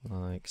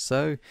 like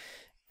so.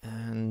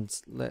 And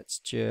let's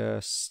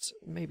just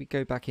maybe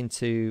go back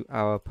into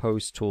our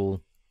pose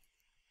tool,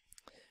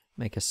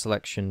 make a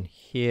selection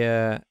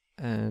here,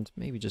 and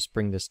maybe just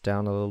bring this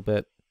down a little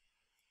bit,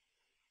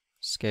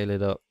 scale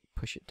it up,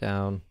 push it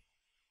down.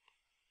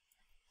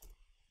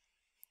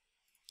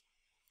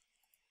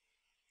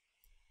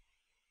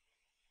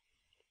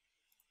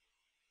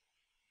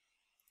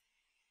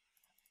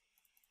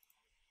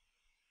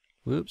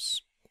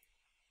 Whoops.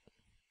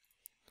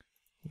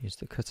 Use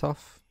the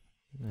cutoff.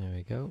 There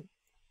we go.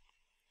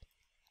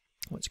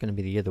 Well, it's going to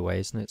be the other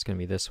way, isn't it? It's going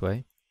to be this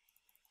way.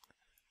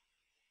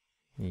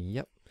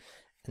 Yep.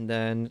 And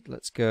then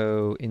let's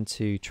go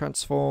into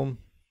transform.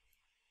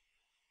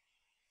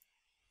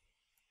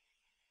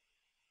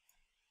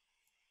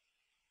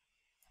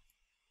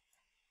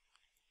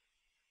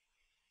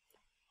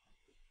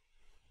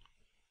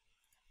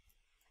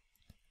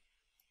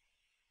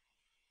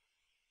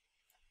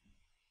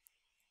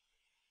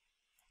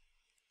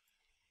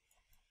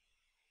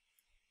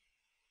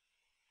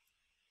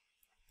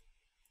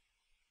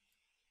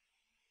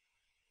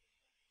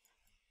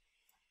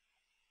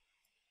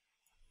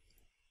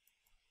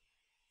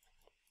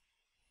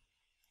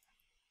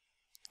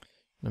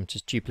 I'm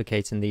just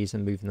duplicating these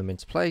and moving them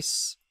into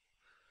place.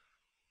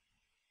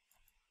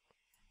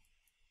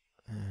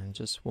 And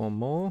just one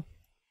more.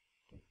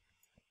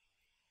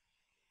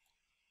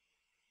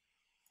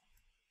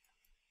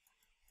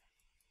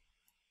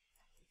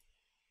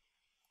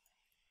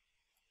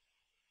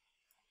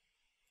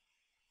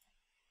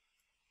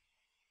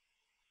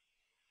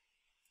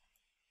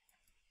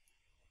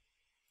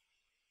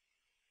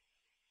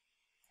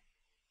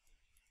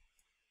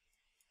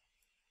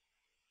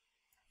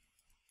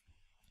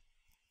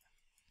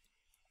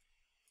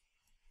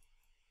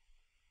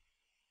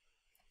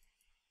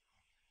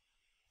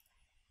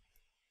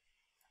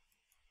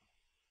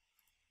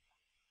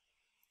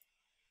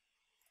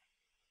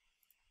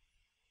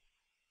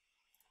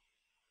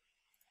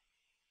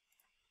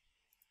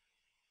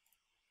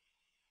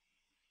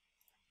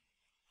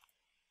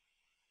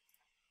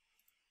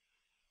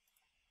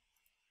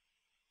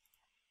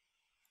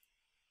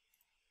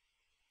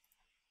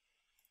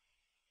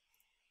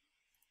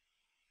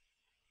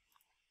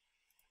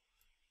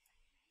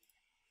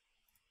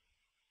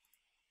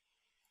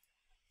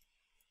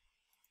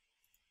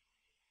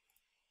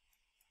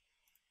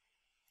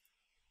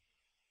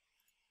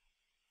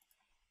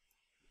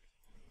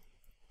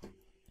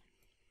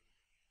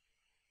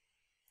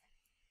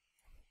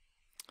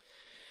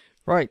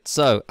 Right,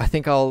 so I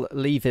think I'll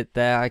leave it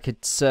there. I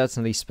could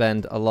certainly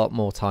spend a lot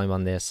more time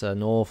on this,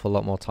 an awful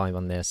lot more time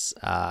on this,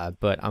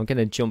 but I'm going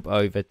to jump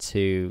over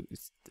to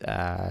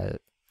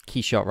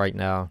Keyshot right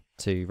now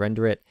to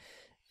render it,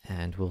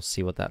 and we'll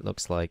see what that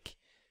looks like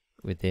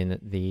within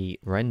the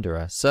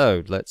renderer.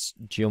 So let's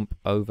jump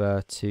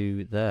over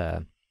to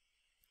there.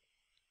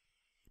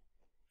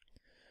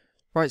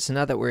 Right, so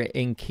now that we're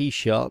in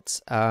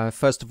Keyshot,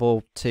 first of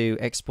all, to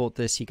export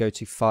this, you go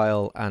to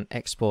File and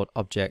Export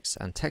Objects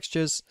and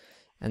Textures,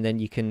 and then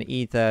you can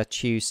either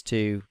choose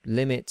to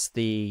limit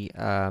the,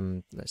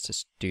 let's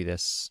just do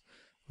this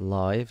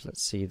live.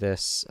 Let's see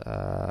this,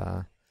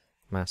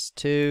 mass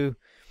 2.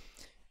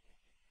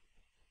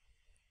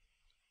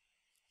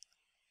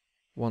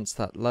 Once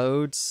that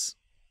loads,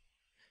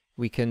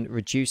 we can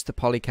reduce the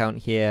poly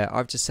count here.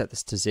 I've just set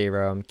this to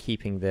 0. I'm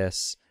keeping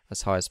this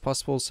as high as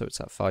possible, so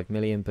it's at 5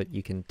 million, but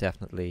you can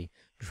definitely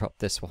drop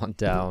this one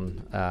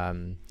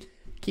down.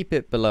 Keep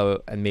it below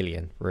 1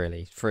 million,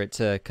 really. For it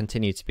to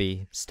continue to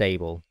be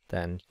stable,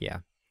 then yeah,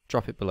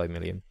 drop it below 1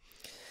 million.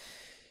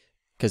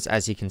 Because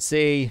as you can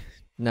see,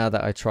 now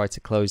that I try to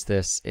close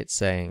this, it's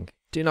saying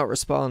do not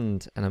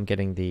respond, and I'm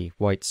getting the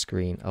white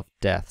screen of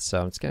death.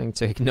 So I'm just going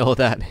to ignore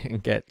that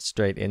and get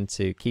straight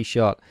into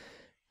Keyshot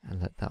and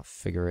let that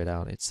figure it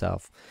out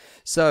itself.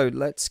 So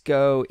let's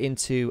go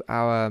into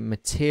our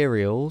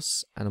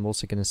materials, and I'm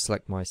also going to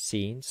select my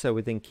scene. So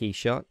within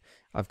Keyshot,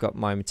 I've got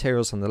my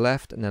materials on the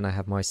left, and then I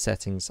have my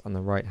settings on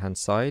the right hand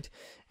side.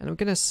 And I'm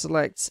going to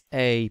select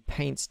a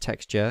paint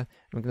texture.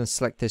 I'm going to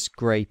select this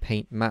grey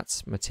paint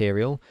matte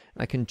material.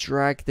 I can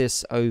drag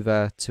this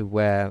over to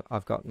where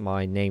I've got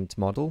my named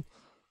model.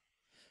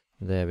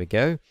 There we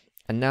go.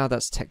 And now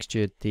that's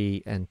textured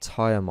the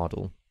entire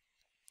model.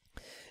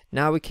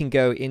 Now we can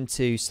go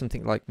into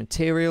something like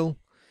material,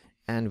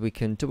 and we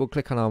can double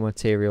click on our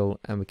material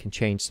and we can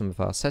change some of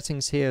our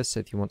settings here. So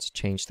if you want to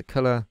change the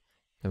color,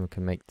 then we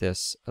can make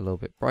this a little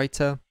bit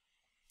brighter.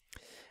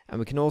 And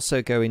we can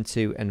also go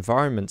into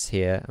environments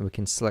here, and we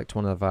can select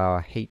one of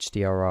our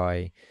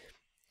HDRI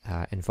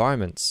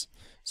environments.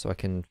 So I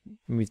can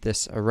move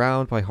this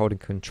around by holding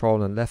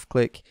Control and left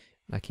click.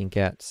 I can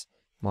get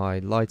my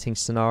lighting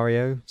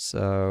scenario.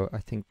 So I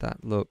think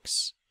that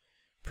looks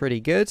pretty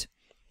good.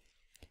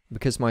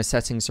 Because my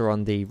settings are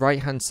on the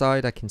right hand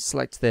side, I can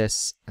select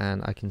this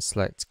and I can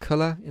select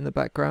color in the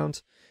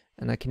background,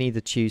 and I can either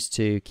choose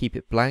to keep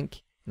it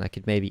blank, and I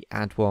could maybe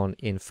add one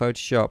in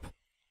Photoshop,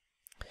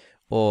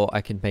 or I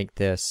can make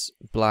this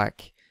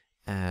black,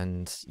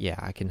 and yeah,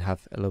 I can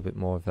have a little bit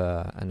more of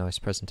a nice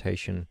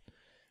presentation.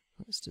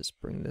 Let's just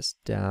bring this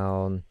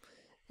down,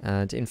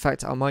 and in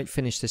fact I might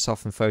finish this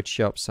off in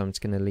Photoshop, so I'm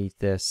just going to leave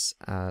this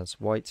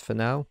as white for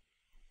now.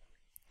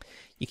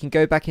 You can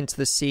go back into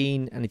the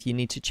scene, and if you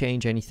need to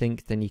change anything,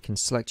 then you can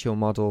select your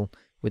model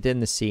within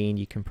the scene.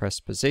 You can press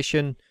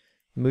position,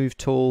 move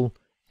tool,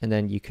 and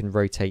then you can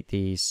rotate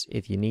these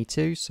if you need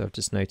to. So I've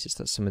just noticed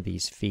that some of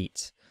these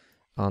feet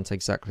aren't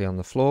exactly on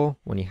the floor.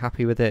 When you're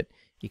happy with it,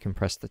 you can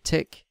press the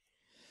tick.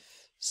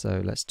 So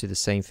let's do the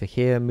same for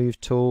here. Move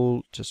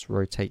tool, just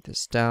rotate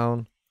this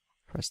down,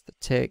 press the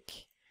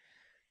tick,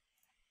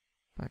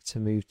 back to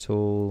move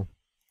tool,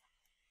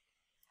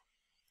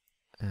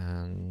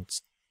 and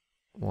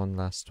one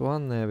last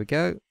one. There we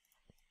go.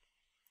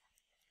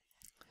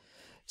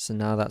 So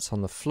now that's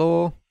on the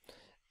floor.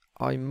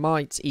 I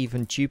might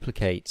even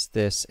duplicate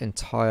this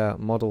entire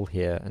model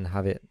here and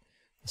have it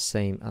the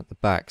same at the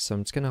back. So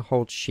I'm just going to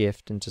hold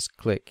shift and just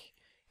click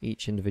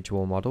each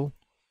individual model.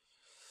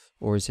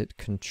 Or is it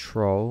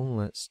control?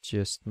 Let's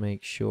just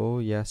make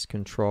sure. Yes,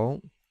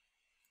 control.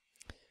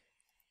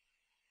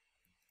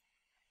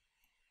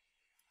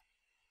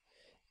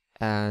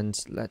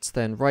 And let's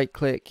then right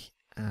click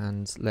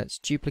and let's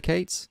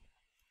duplicate,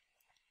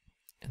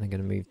 and I'm going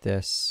to move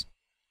this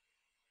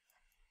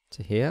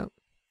to here.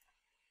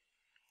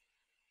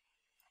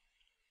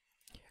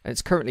 And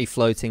it's currently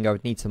floating. I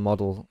would need to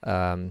model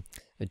a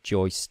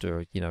joist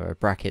or a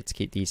bracket to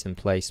keep these in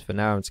place. For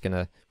now I'm just going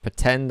to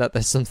pretend that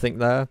there's something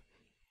there,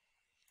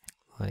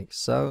 like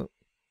so.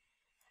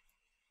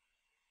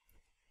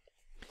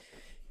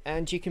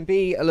 And you can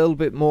be a little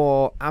bit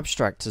more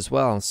abstract as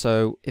well.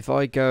 So if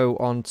I go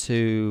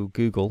onto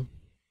Google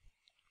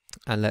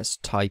and let's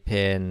type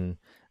in,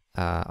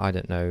 I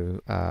don't know,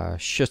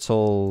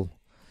 shuttle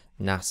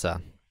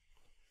NASA.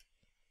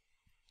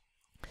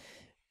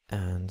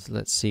 And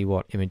let's see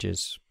what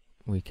images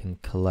we can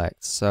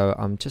collect. So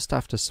I'm just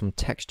after some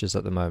textures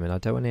at the moment. I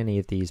don't want any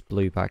of these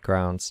blue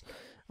backgrounds.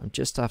 I'm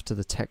just after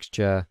the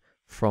texture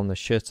from the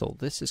shuttle.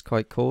 This is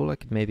quite cool. I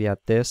could maybe add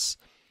this.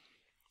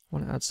 I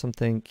want to add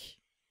something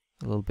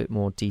a little bit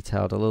more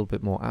detailed, a little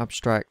bit more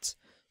abstract.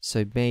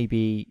 So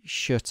maybe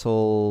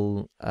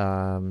shuttle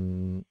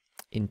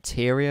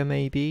interior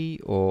maybe,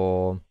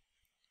 or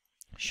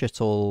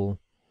shuttle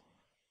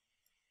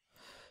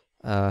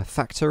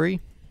factory.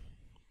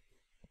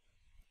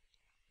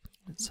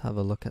 Let's have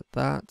a look at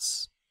that.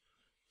 This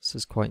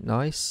is quite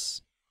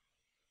nice.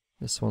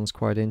 This one's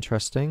quite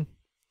interesting.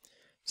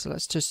 So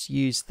let's just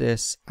use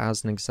this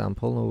as an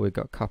example. Oh, we've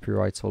got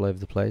copyright all over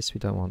the place. We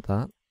don't want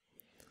that.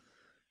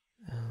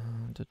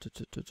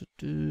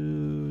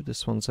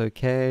 This one's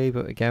okay,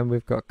 but again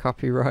we've got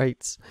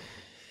copyright.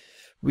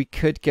 We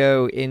could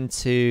go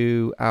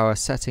into our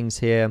settings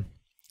here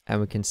and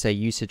we can say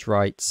usage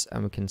rights,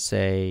 and we can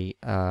say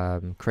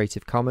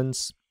Creative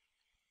Commons.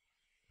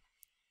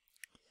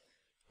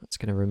 That's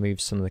going to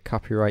remove some of the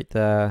copyright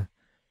there.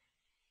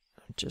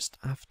 Just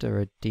after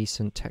a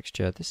decent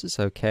texture. This is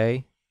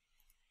okay.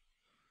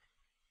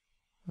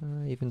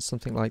 Even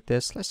something like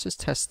this. Let's just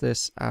test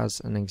this as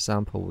an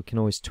example. We can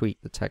always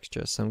tweak the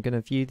texture. So I'm going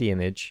to view the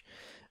image,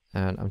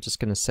 and I'm just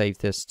going to save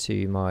this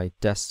to my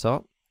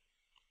desktop.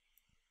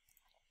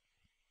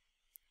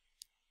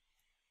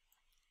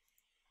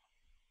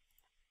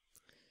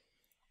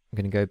 I'm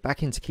going to go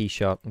back into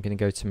Keyshot. I'm going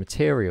to go to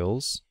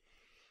materials,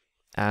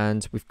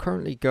 and we've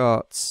currently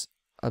got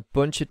a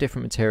bunch of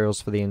different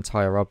materials for the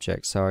entire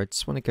object. So I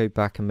just want to go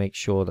back and make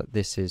sure that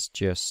this is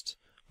just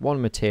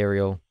one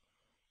material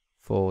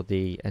for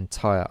the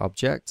entire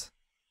object.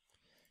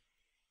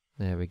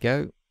 There we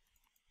go.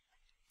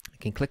 I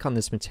can click on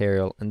this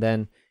material, and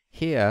then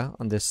here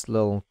on this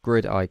little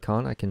grid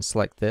icon, I can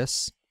select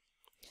this,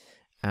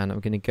 and I'm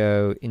going to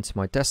go into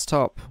my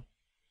desktop,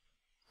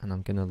 and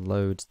I'm going to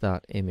load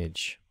that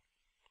image.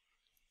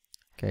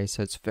 Okay,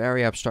 so it's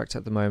very abstract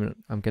at the moment.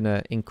 I'm going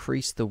to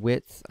increase the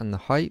width and the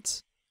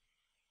height.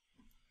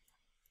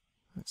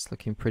 That's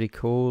looking pretty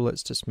cool.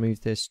 Let's just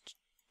move this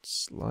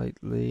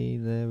slightly.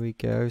 There we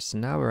go. So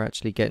now we're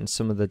actually getting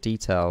some of the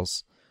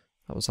details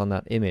that was on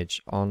that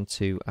image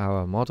onto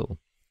our model.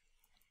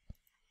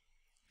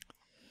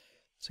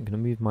 So I'm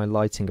going to move my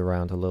lighting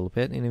around a little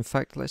bit, and in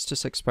fact let's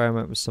just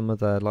experiment with some of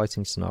the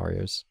lighting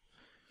scenarios.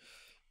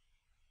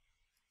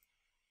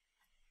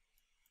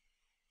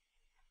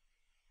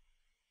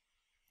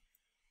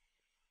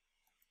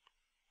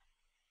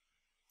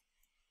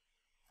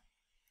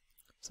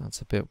 So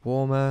that's a bit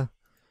warmer.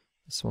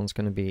 This one's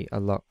going to be a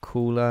lot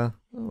cooler.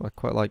 Oh, I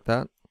quite like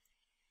that.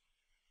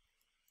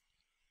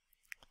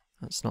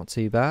 That's not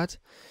too bad.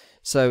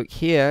 So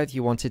here, if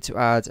you wanted to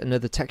add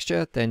another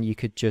texture, then you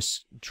could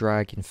just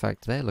drag. In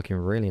fact, they're looking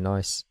really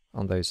nice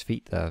on those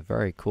feet there.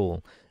 Very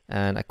cool.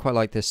 And I quite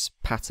like this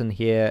pattern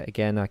here.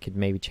 Again, I could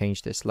maybe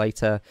change this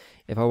later.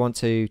 If I want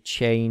to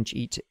change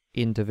each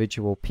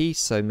individual piece,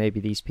 so maybe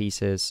these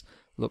pieces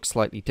look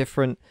slightly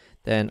different,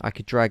 then I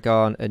could drag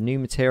on a new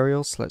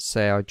material. So let's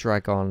say I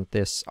drag on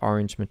this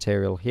orange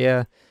material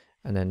here,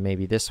 and then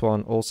maybe this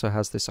one also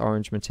has this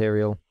orange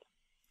material,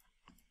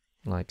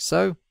 like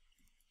so.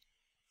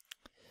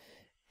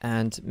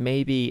 And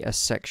maybe a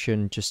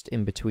section just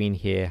in between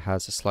here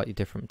has a slightly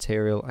different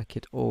material. I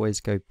could always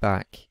go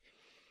back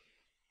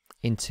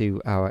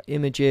into our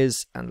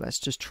images, and let's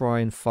just try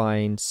and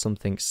find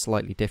something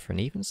slightly different.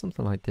 Even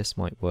something like this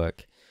might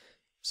work.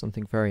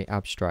 Something very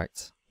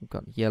abstract. We've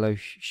got yellow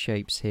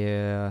shapes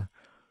here.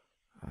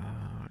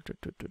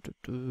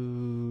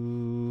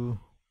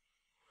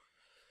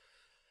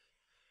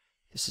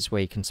 This is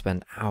where you can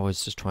spend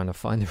hours just trying to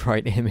find the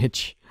right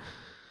image.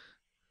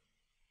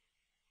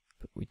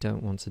 But we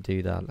don't want to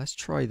do that. Let's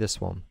try this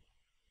one.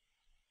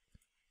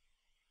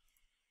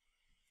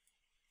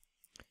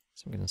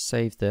 So I'm going to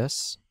save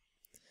this,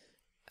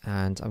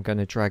 and I'm going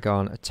to drag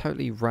on a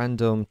totally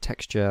random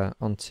texture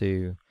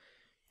onto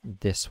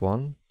this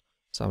one.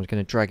 So I'm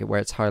going to drag it where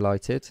it's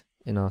highlighted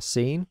in our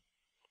scene.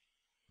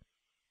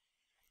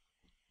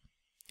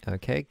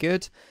 Okay,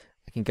 good.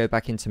 I can go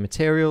back into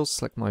materials,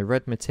 select my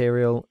red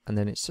material, and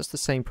then it's just the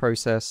same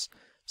process.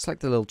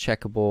 Select the little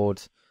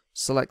checkerboard,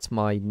 select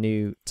my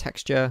new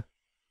texture.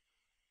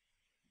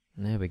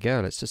 And there we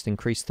go. Let's just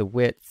increase the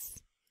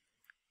width.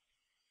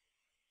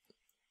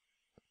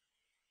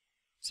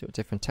 See what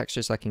different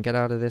textures I can get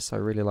out of this. I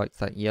really like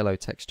that yellow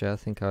texture. I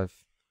think I've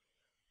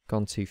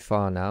gone too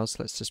far now, so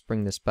let's just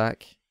bring this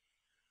back.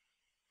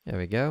 There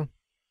we go.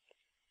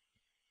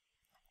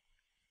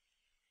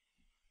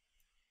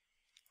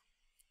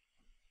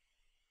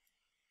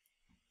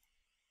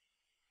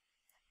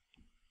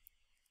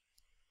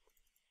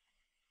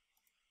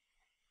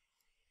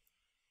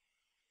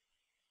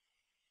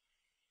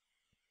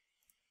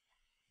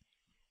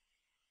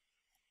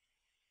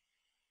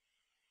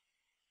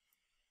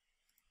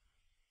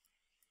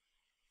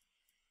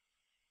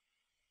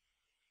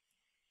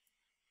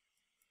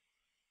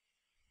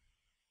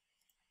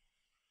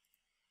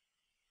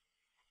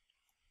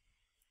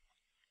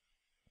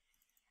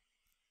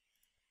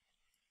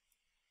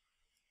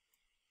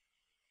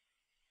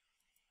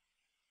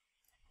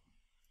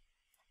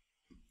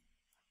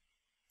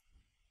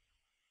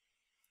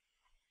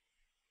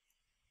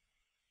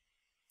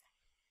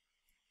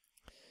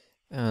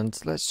 And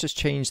let's just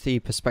change the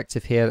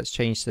perspective here. Let's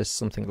change this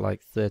something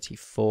like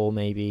 34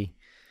 maybe,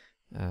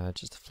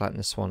 just to flatten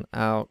this one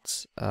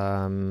out.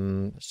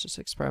 Let's just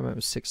experiment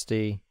with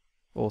 60,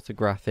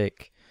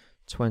 orthographic,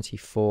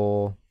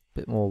 24, a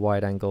bit more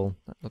wide angle.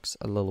 That looks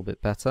a little bit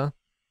better.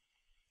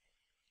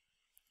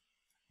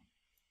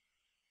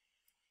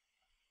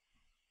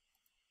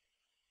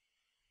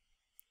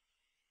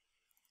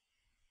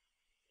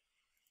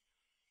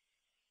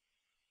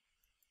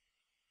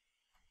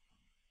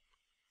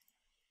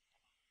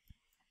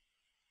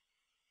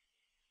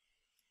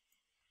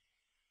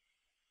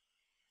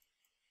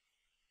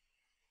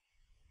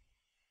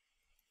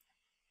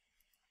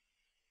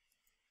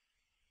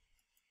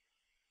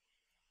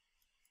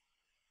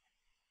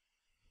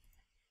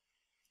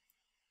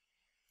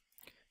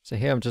 So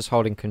here I'm just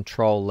holding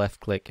Control left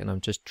click, and I'm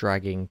just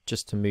dragging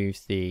just to move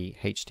the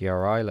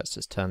HDRI. Let's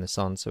just turn this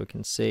on so we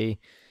can see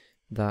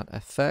that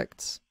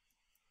effect.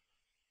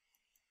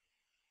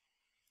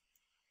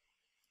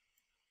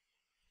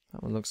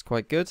 That one looks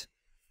quite good.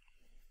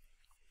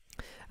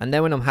 And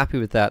then when I'm happy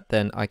with that,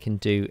 then I can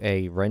do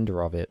a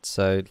render of it.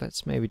 So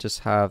let's maybe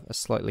just have a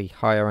slightly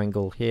higher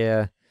angle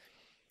here,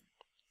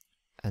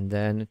 and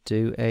then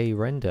do a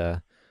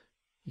render.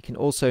 You can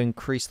also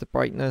increase the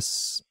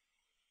brightness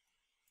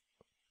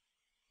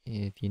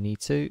if you need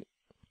to.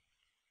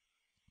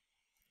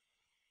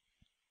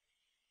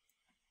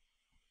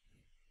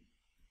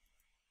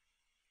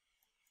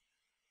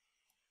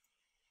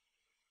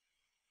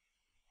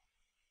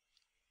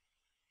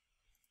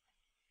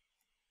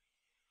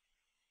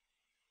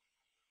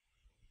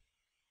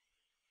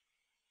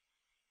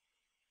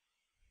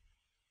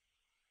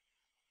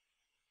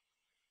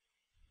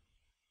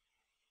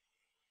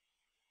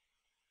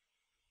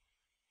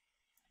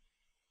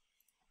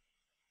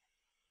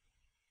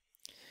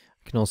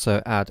 I can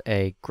also add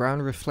a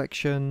ground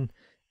reflection,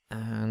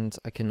 and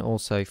I can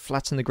also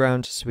flatten the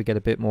ground so we get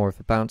a bit more of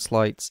a bounce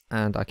light,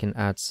 and I can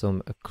add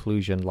some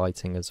occlusion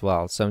lighting as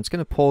well. So I'm just going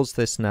to pause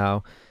this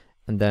now,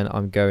 and then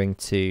I'm going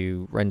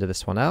to render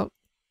this one out.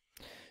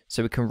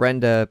 So we can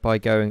render by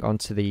going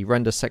onto the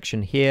render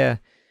section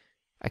here.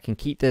 I can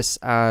keep this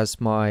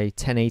as my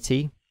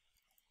 1080.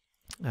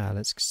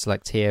 Let's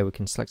select here, we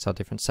can select our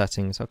different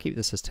settings. I'll keep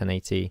this as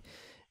 1080,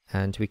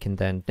 and we can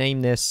then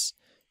name this,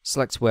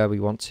 select where we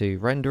want to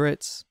render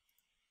it.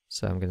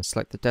 So I'm going to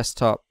select the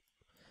desktop.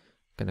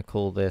 I'm going to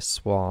call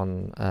this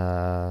one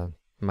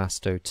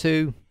Masto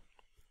 2.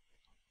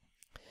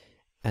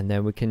 And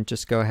then we can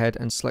just go ahead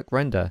and select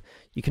render.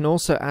 You can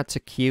also add to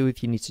queue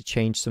if you need to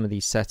change some of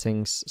these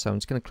settings. So I'm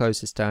just going to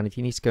close this down. If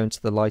you need to go into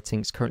the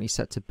lighting, it's currently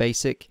set to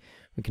basic.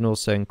 We can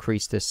also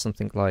increase this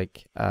something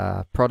like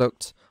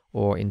product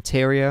or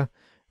interior.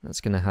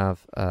 That's going to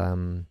have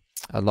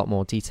a lot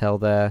more detail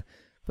there.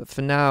 But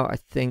for now, I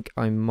think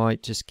I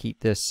might just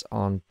keep this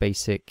on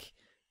basic,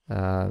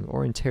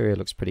 or interior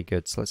looks pretty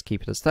good. So let's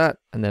keep it as that.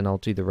 And then I'll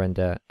do the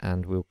render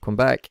and we'll come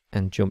back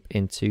and jump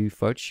into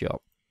Photoshop.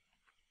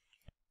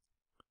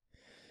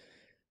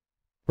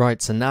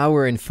 Right, so now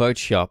we're in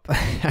Photoshop,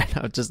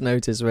 and I've just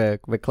noticed we're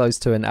close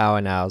to an hour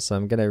now, so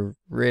I'm going to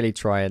really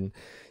try and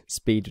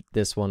speed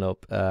this one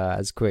up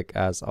as quick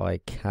as I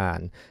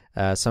can.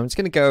 So I'm just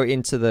going to go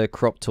into the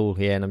crop tool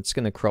here, and I'm just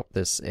going to crop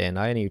this in.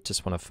 I only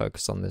just want to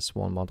focus on this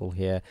one model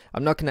here.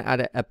 I'm not going to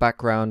add a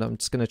background. I'm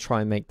just going to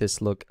try and make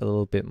this look a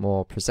little bit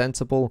more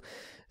presentable.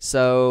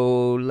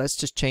 So let's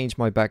just change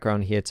my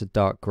background here to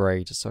dark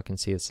gray, just so I can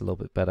see this a little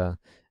bit better.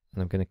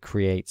 And I'm going to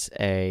create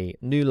a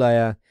new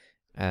layer.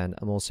 And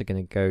I'm also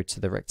going to go to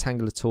the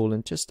rectangular tool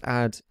and just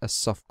add a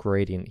soft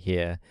gradient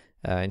here.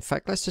 In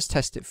fact, let's just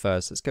test it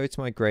first. Let's go to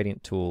my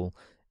gradient tool,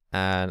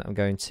 and I'm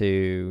going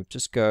to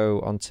just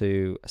go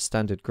onto a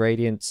standard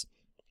gradient,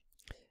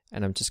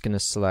 and I'm just going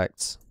to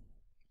select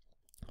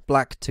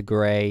black to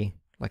gray,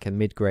 like a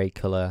mid-gray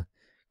color.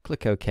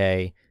 Click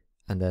OK,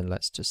 and then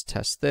let's just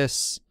test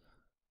this.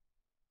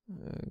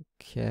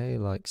 Okay,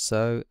 like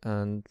so.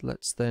 And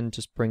let's then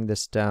just bring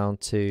this down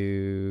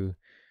to...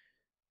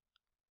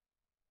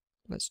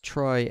 Let's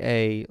try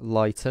a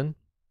lighten,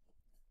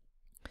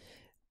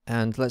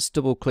 and let's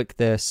double click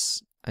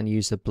this and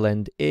use a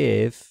blend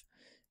if,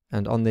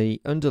 and on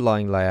the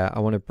underlying layer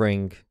I want to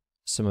bring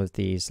some of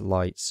these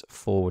lights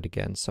forward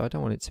again, so I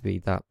don't want it to be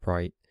that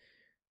bright.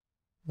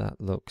 That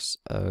looks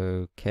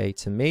okay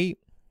to me.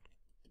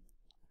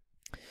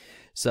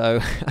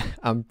 So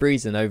I'm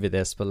breezing over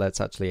this, but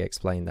let's actually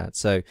explain that.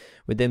 So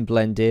within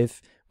blend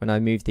if, when I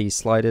move these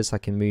sliders, I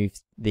can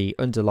move the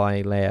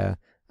underlying layer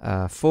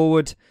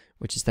forward,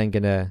 which is then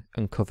going to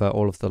uncover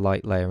all of the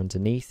light layer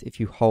underneath. If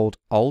you hold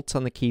Alt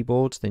on the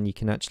keyboard, then you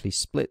can actually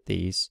split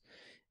these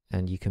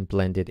and you can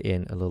blend it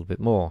in a little bit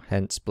more,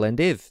 hence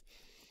blend if.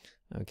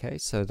 Okay,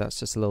 so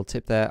that's just a little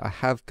tip there. I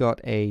have got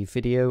a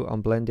video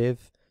on blend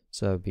if,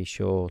 so be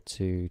sure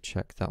to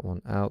check that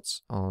one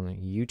out on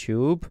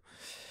YouTube.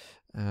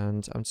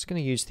 And I'm just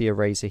going to use the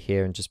eraser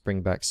here and just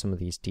bring back some of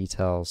these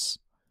details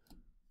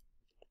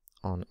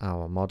on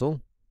our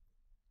model.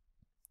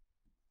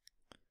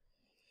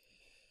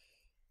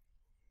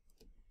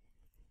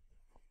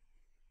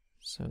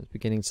 So it's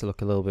beginning to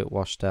look a little bit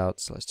washed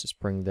out, so let's just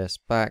bring this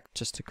back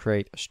just to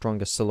create a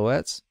stronger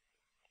silhouette.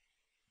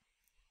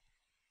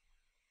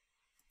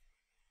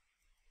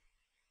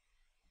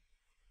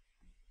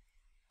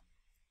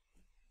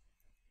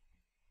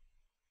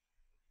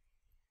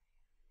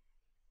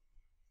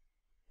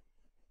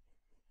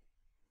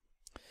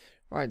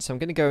 Right, so I'm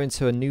going to go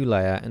into a new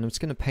layer, and I'm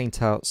just going to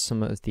paint out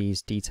some of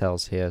these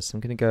details here. So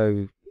I'm going to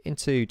go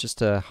into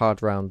just a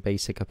hard round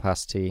basic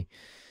opacity.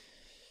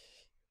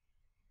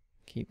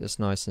 Keep this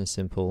nice and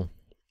simple,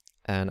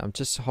 and I'm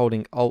just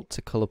holding Alt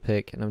to color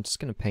pick, and I'm just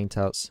going to paint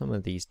out some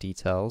of these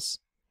details.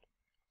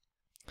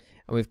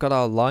 And we've got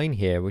our line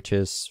here, which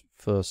is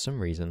for some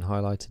reason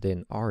highlighted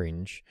in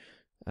orange,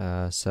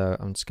 so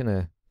I'm just going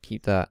to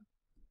keep that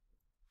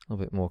a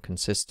little bit more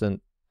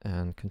consistent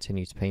and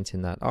continue to paint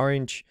in that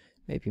orange.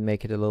 Maybe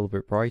make it a little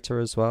bit brighter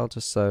as well,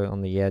 just so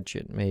on the edge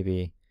it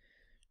maybe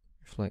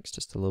reflects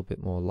just a little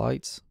bit more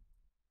light.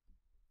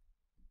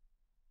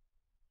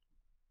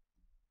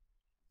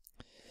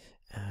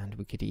 And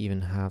we could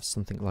even have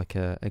something like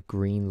a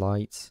green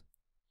light.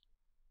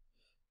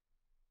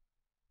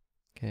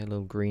 Okay, a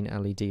little green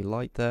LED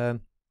light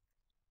there.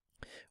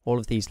 All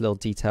of these little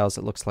details,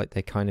 it looks like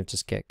they kind of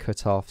just get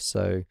cut off.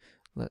 So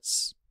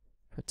let's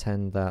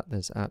pretend that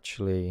there's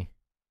actually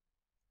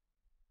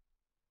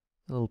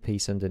a little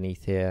piece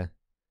underneath here,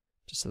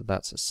 just so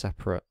that's a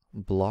separate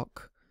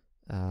block.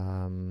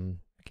 I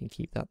can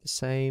keep that the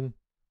same.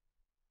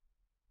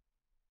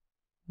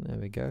 There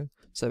we go.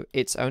 So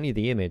it's only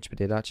the image, but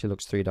it actually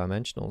looks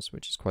three-dimensional,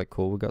 which is quite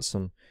cool. We've got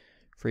some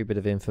free bit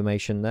of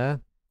information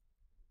there.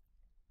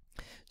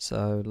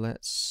 So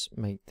let's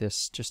make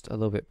this just a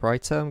little bit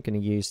brighter. I'm going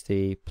to use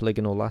the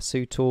polygonal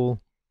lasso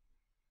tool,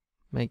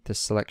 make the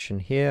selection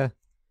here,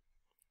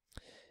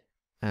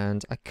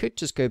 and I could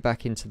just go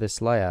back into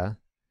this layer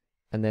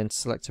and then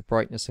select a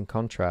brightness and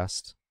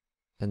contrast,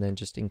 and then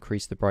just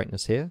increase the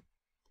brightness here.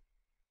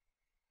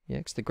 Yeah,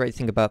 because the great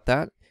thing about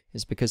that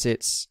is because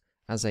it's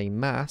as a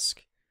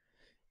mask,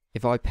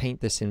 if I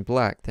paint this in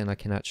black, then I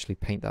can actually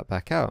paint that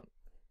back out.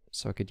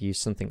 So I could use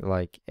something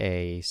like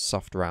a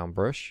soft round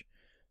brush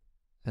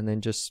and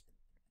then just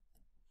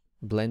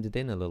blend it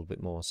in a little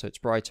bit more so it's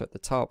brighter at the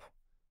top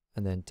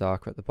and then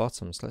darker at the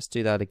bottom. So let's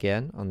do that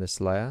again on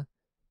this layer.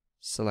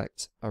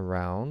 Select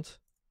around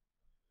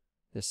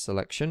this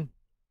selection,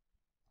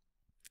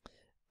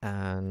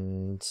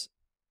 and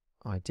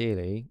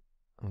ideally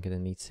I'm going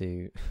to need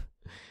to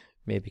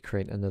maybe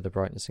create another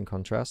brightness and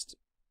contrast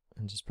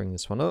and just bring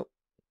this one up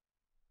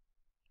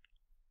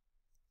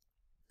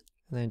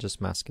and then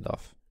just mask it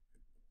off.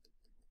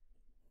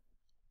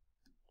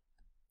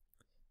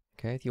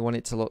 Okay, if you want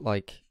it to look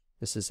like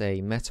this is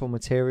a metal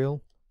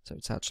material, so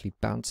it's actually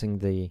bouncing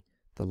the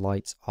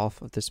light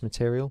off of this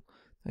material,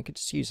 I could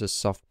just use a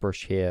soft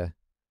brush here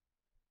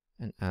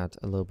and add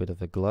a little bit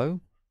of a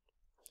glow.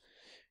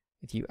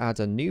 If you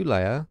add a new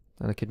layer,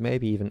 then I could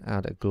maybe even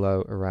add a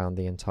glow around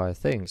the entire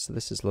thing. So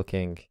this is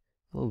looking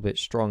a little bit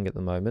strong at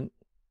the moment.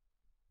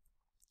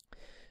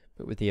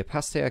 But with the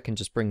opacity, I can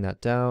just bring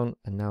that down,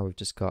 and now we've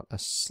just got a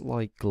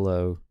slight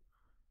glow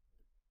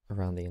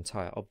around the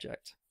entire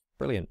object.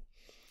 Brilliant.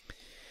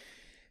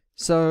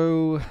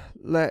 So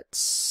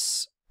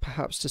let's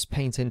perhaps just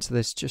paint into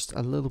this just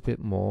a little bit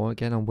more.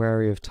 Again, I'm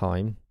wary of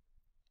time.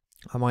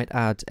 I might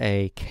add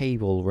a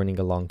cable running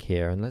along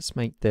here, and let's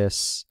make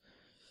this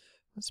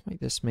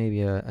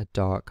maybe a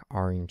dark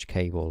orange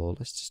cable, or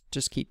let's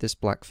just keep this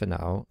black for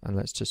now, and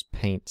let's just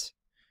paint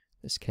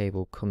this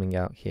cable coming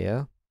out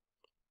here,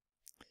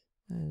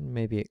 and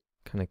maybe it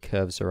kind of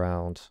curves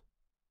around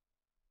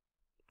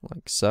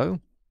like so.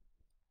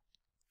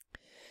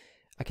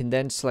 I can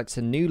then select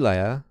a new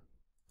layer,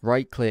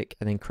 right click,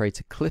 and then create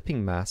a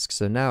clipping mask.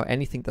 So now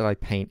anything that I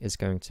paint is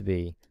going to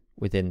be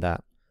within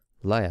that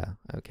layer.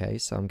 Okay,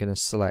 so I'm going to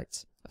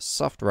select a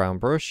soft round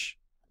brush,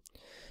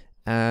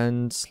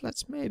 and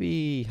let's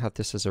maybe have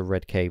this as a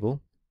red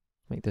cable.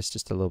 Make this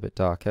just a little bit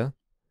darker.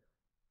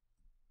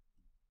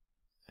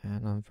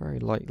 And I'm very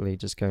lightly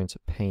just going to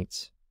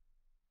paint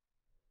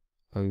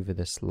over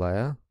this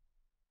layer.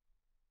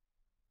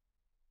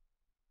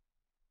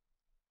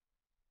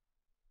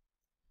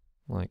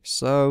 Like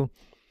so.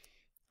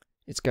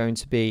 It's going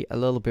to be a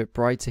little bit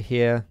brighter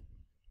here.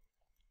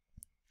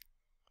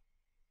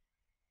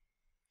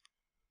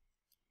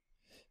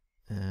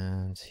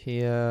 And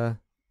here,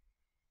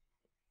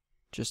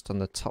 just on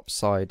the top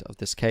side of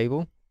this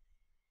cable.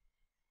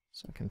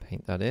 So I can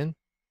paint that in.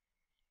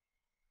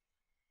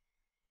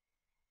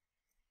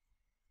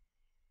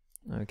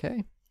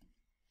 Okay.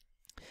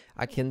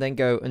 I can then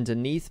go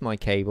underneath my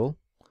cable,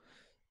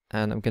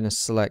 and I'm going to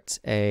select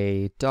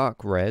a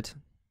dark red.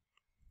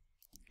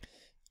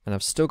 And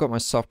I've still got my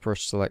soft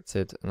brush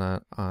selected,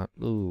 and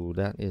ooh,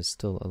 that is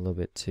still a little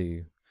bit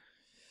too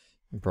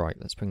bright.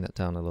 Let's bring that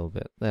down a little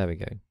bit. There we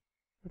go.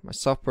 With my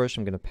soft brush,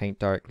 I'm going to paint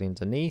directly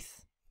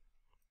underneath.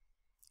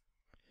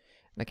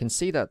 And I can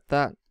see that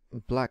that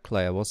black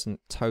layer wasn't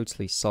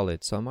totally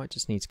solid, so I might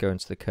just need to go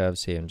into the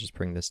curves here and just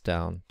bring this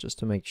down, just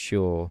to make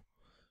sure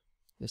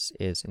this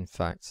is, in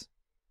fact,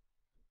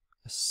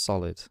 a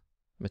solid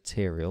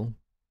material.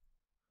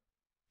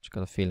 I've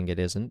got a feeling it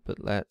isn't,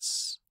 but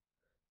let's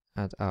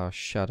add our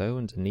shadow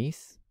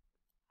underneath.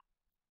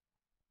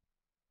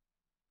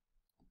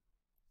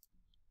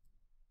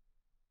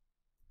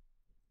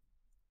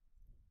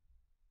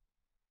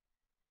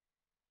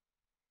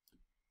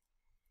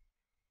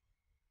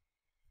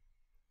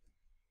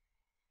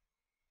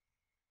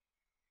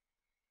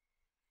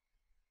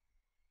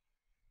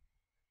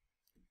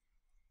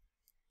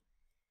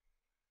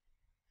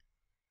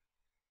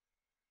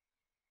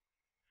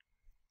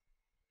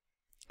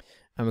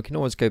 And we can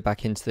always go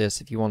back into this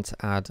if you want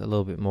to add a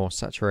little bit more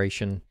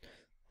saturation,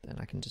 then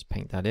I can just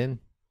paint that in.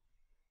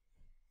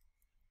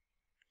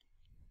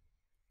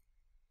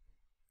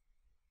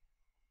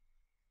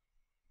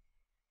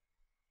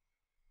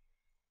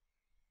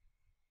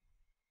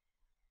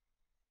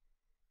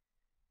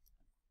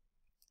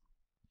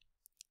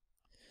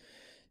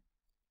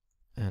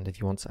 And if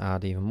you want to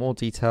add even more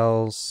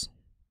details,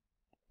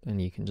 then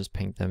you can just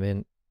paint them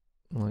in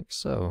like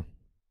so.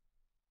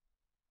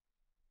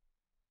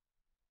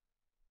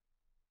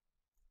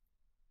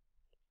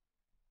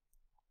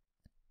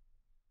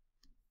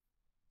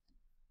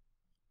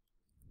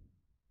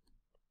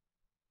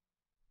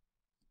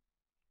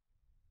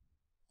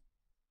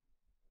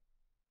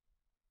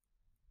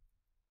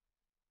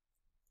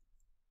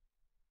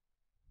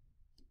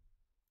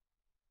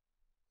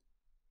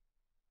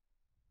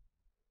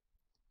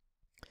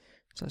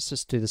 So let's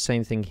just do the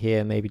same thing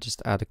here, maybe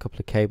just add a couple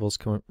of cables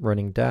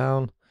running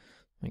down.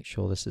 Make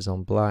sure this is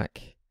on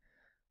black.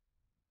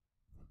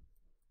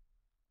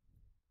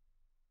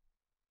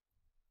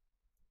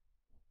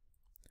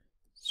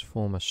 Let's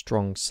form a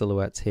strong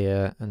silhouette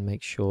here and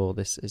make sure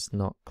this is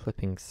not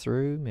clipping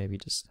through. Maybe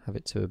just have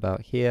it to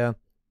about here.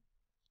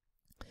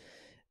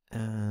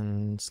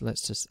 And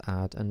let's just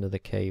add another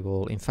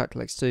cable. In fact,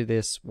 let's do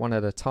this one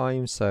at a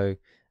time. So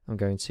I'm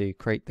going to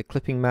create the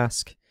clipping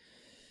mask.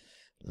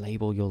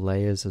 Label your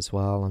layers as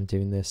well. I'm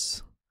doing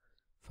this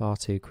far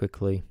too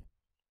quickly.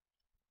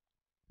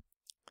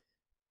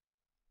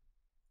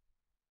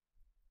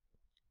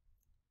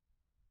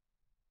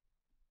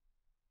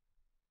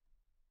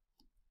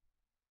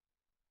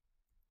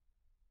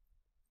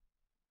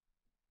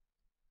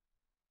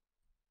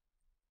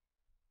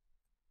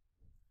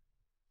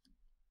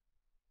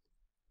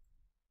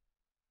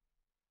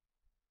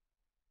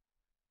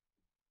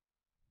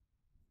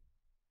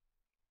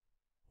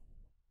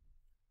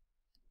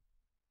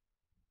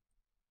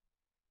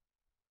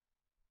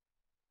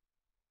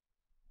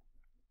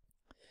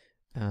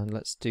 And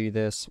let's do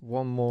this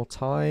one more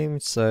time.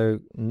 So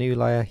new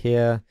layer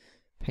here,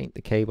 paint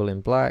the cable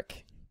in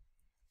black.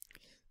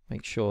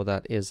 Make sure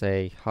that is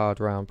a hard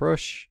round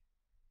brush.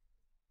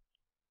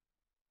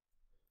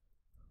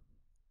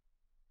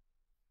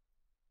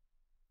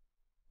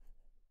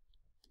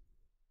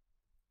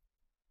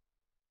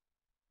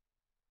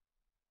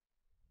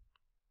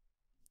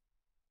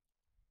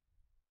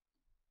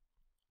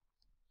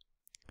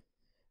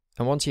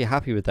 And once you're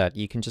happy with that,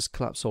 you can just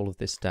collapse all of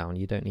this down.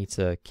 You don't need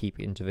to keep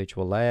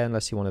individual layer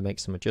unless you want to make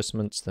some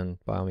adjustments, then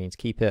by all means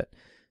keep it.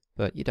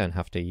 But you don't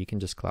have to, you can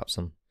just collapse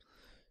them.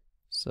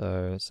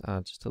 So let's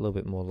add just a little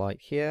bit more light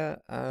here,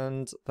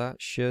 and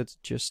that should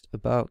just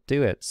about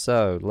do it.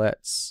 So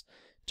let's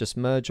just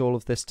merge all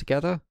of this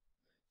together.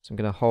 So I'm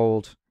going to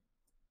hold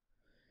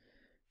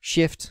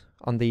Shift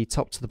on the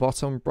top to the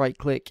bottom, right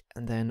click,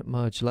 and then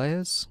merge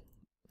layers.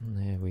 And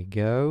there we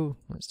go.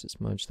 Let's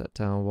just merge that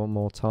down one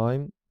more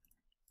time.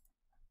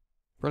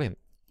 Brilliant.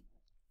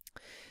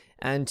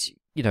 And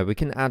you know, we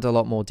can add a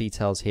lot more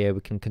details here.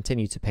 We can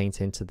continue to paint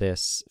into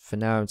this. For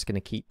now, I'm just going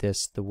to keep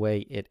this the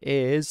way it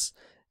is,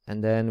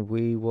 and then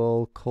we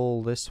will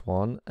call this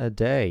one a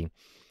day.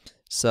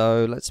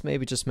 So let's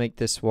maybe just make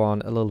this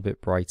one a little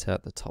bit brighter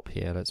at the top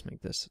here. Let's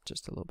make this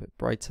just a little bit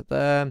brighter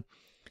there.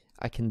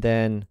 I can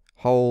then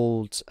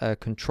hold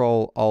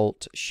Control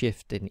Alt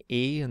Shift and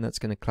E, and that's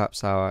going to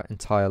collapse our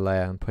entire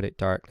layer and put it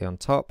directly on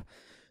top.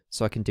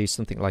 So I can do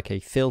something like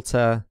a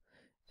filter,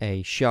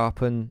 a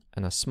sharpen,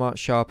 and a smart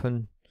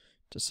sharpen,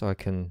 just so I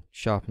can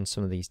sharpen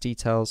some of these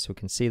details so we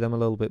can see them a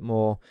little bit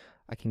more.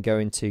 I can go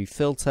into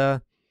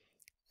filter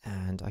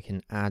and I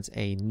can add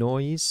a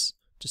noise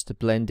just to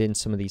blend in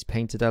some of these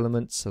painted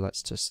elements. So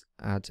let's just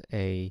add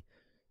a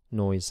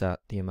noise at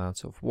the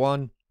amount of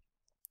 1.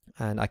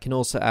 And I can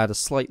also add a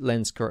slight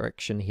lens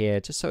correction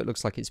here just so it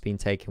looks like it's been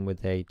taken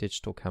with a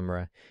digital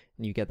camera,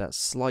 and you get that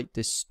slight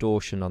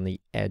distortion on the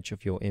edge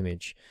of your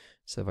image.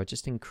 So if I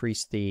just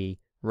increase the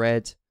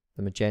red,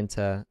 the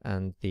magenta,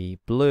 and the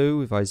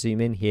blue, if I zoom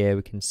in here,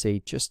 we can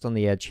see just on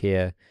the edge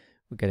here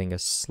we're getting a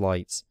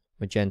slight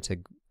magenta,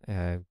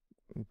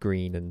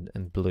 green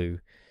and blue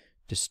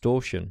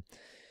distortion,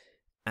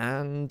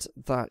 and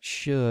that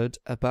should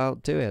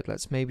about do it.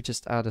 Let's maybe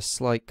just add a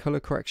slight color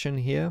correction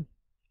here.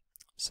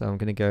 So I'm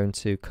going to go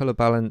into color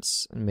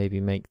balance and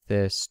maybe make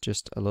this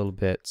just a little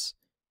bit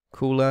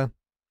cooler.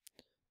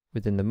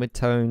 Within the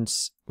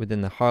midtones,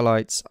 within the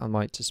highlights, I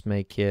might just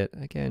make it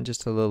again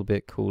just a little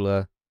bit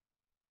cooler,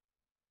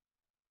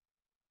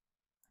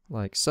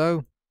 like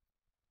so.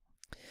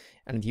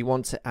 And if you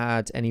want to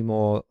add any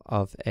more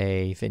of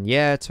a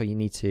vignette, or you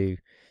need to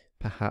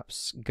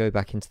perhaps go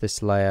back into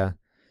this layer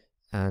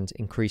and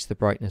increase the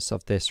brightness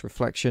of this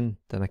reflection,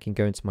 then I can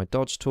go into my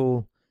dodge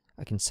tool,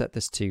 I can set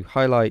this to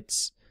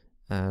highlights,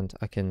 and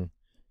I can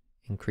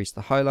increase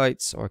the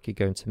highlights, or I could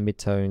go into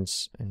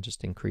midtones and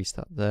just increase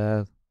that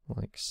there,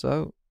 like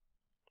so.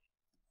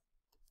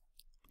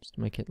 Just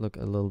make it look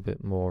a little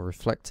bit more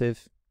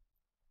reflective.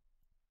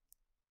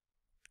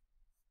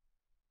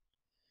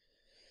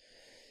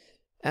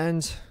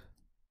 And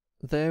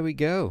there we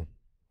go.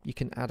 You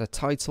can add a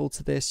title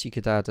to this, you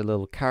could add a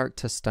little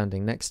character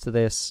standing next to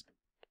this,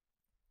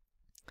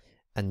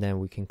 and then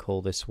we can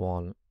call this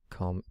one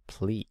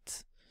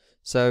complete.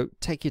 So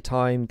take your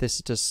time. This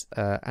is just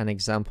an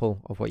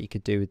example of what you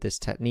could do with this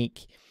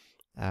technique,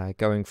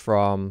 going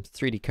from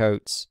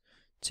 3DCOAT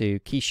to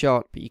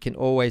Keyshot, but you can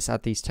always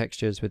add these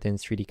textures within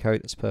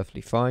 3DCOAT, that's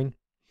perfectly fine.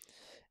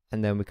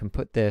 And then we can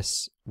put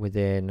this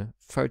within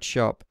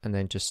Photoshop and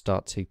then just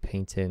start to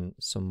paint in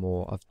some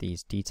more of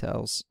these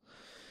details.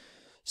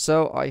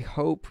 So I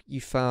hope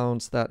you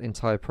found that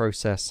entire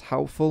process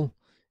helpful.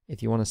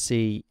 If you want to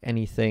see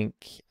anything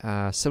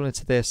similar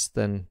to this,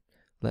 then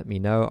let me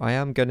know. I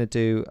am going to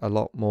do a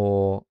lot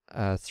more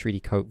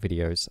 3DCOAT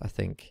videos, I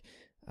think.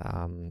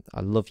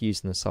 I love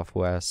using the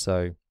software,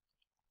 so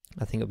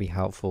I think it'll be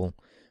helpful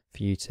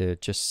for you to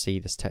just see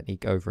this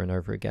technique over and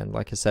over again.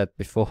 Like I said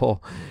before,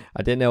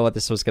 I didn't know what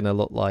this was going to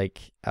look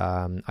like.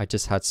 I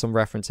just had some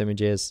reference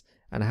images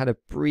and I had a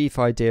brief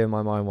idea in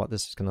my mind what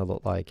this was going to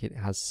look like. It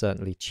has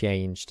certainly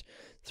changed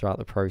throughout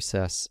the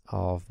process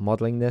of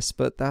modeling this,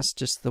 but that's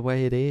just the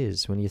way it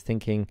is. When you're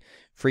thinking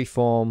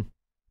freeform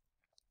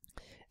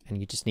and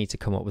you just need to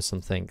come up with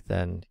something,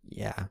 then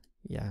yeah,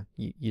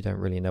 you don't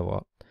really know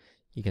what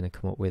you're going to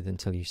come up with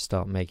until you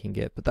start making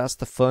it. But that's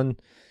the fun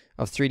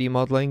of 3D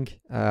modeling.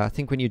 I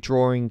think when you're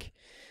drawing,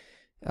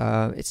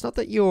 it's not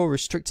that you're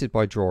restricted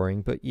by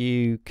drawing, but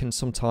you can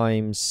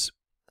sometimes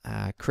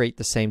create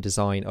the same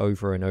design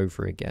over and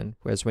over again.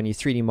 Whereas when you're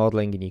 3D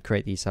modeling and you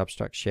create these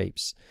abstract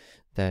shapes,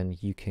 then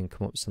you can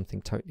come up with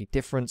something totally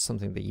different,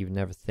 something that you would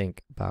never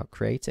think about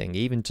creating.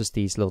 Even just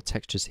these little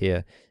textures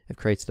here have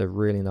created a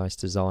really nice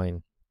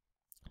design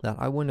that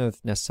I wouldn't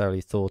have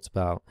necessarily thought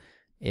about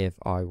if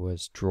I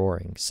was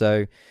drawing.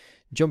 So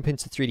jump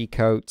into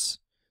 3DCOAT,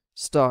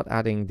 start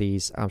adding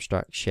these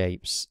abstract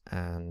shapes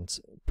and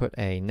put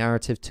a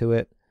narrative to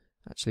it.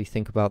 Actually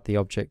think about the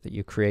object that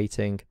you're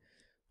creating,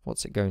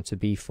 what's it going to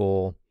be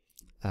for,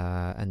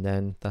 and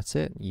then that's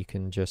it. You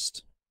can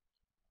just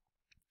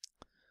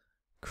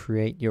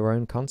create your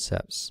own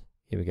concepts.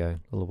 Here we go,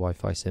 little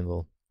Wi-Fi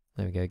symbol.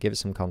 There we go, give it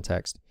some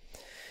context.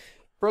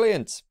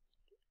 Brilliant.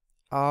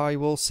 I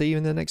will see you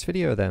in the next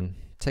video then.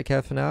 Take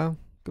care for now.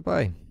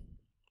 Goodbye.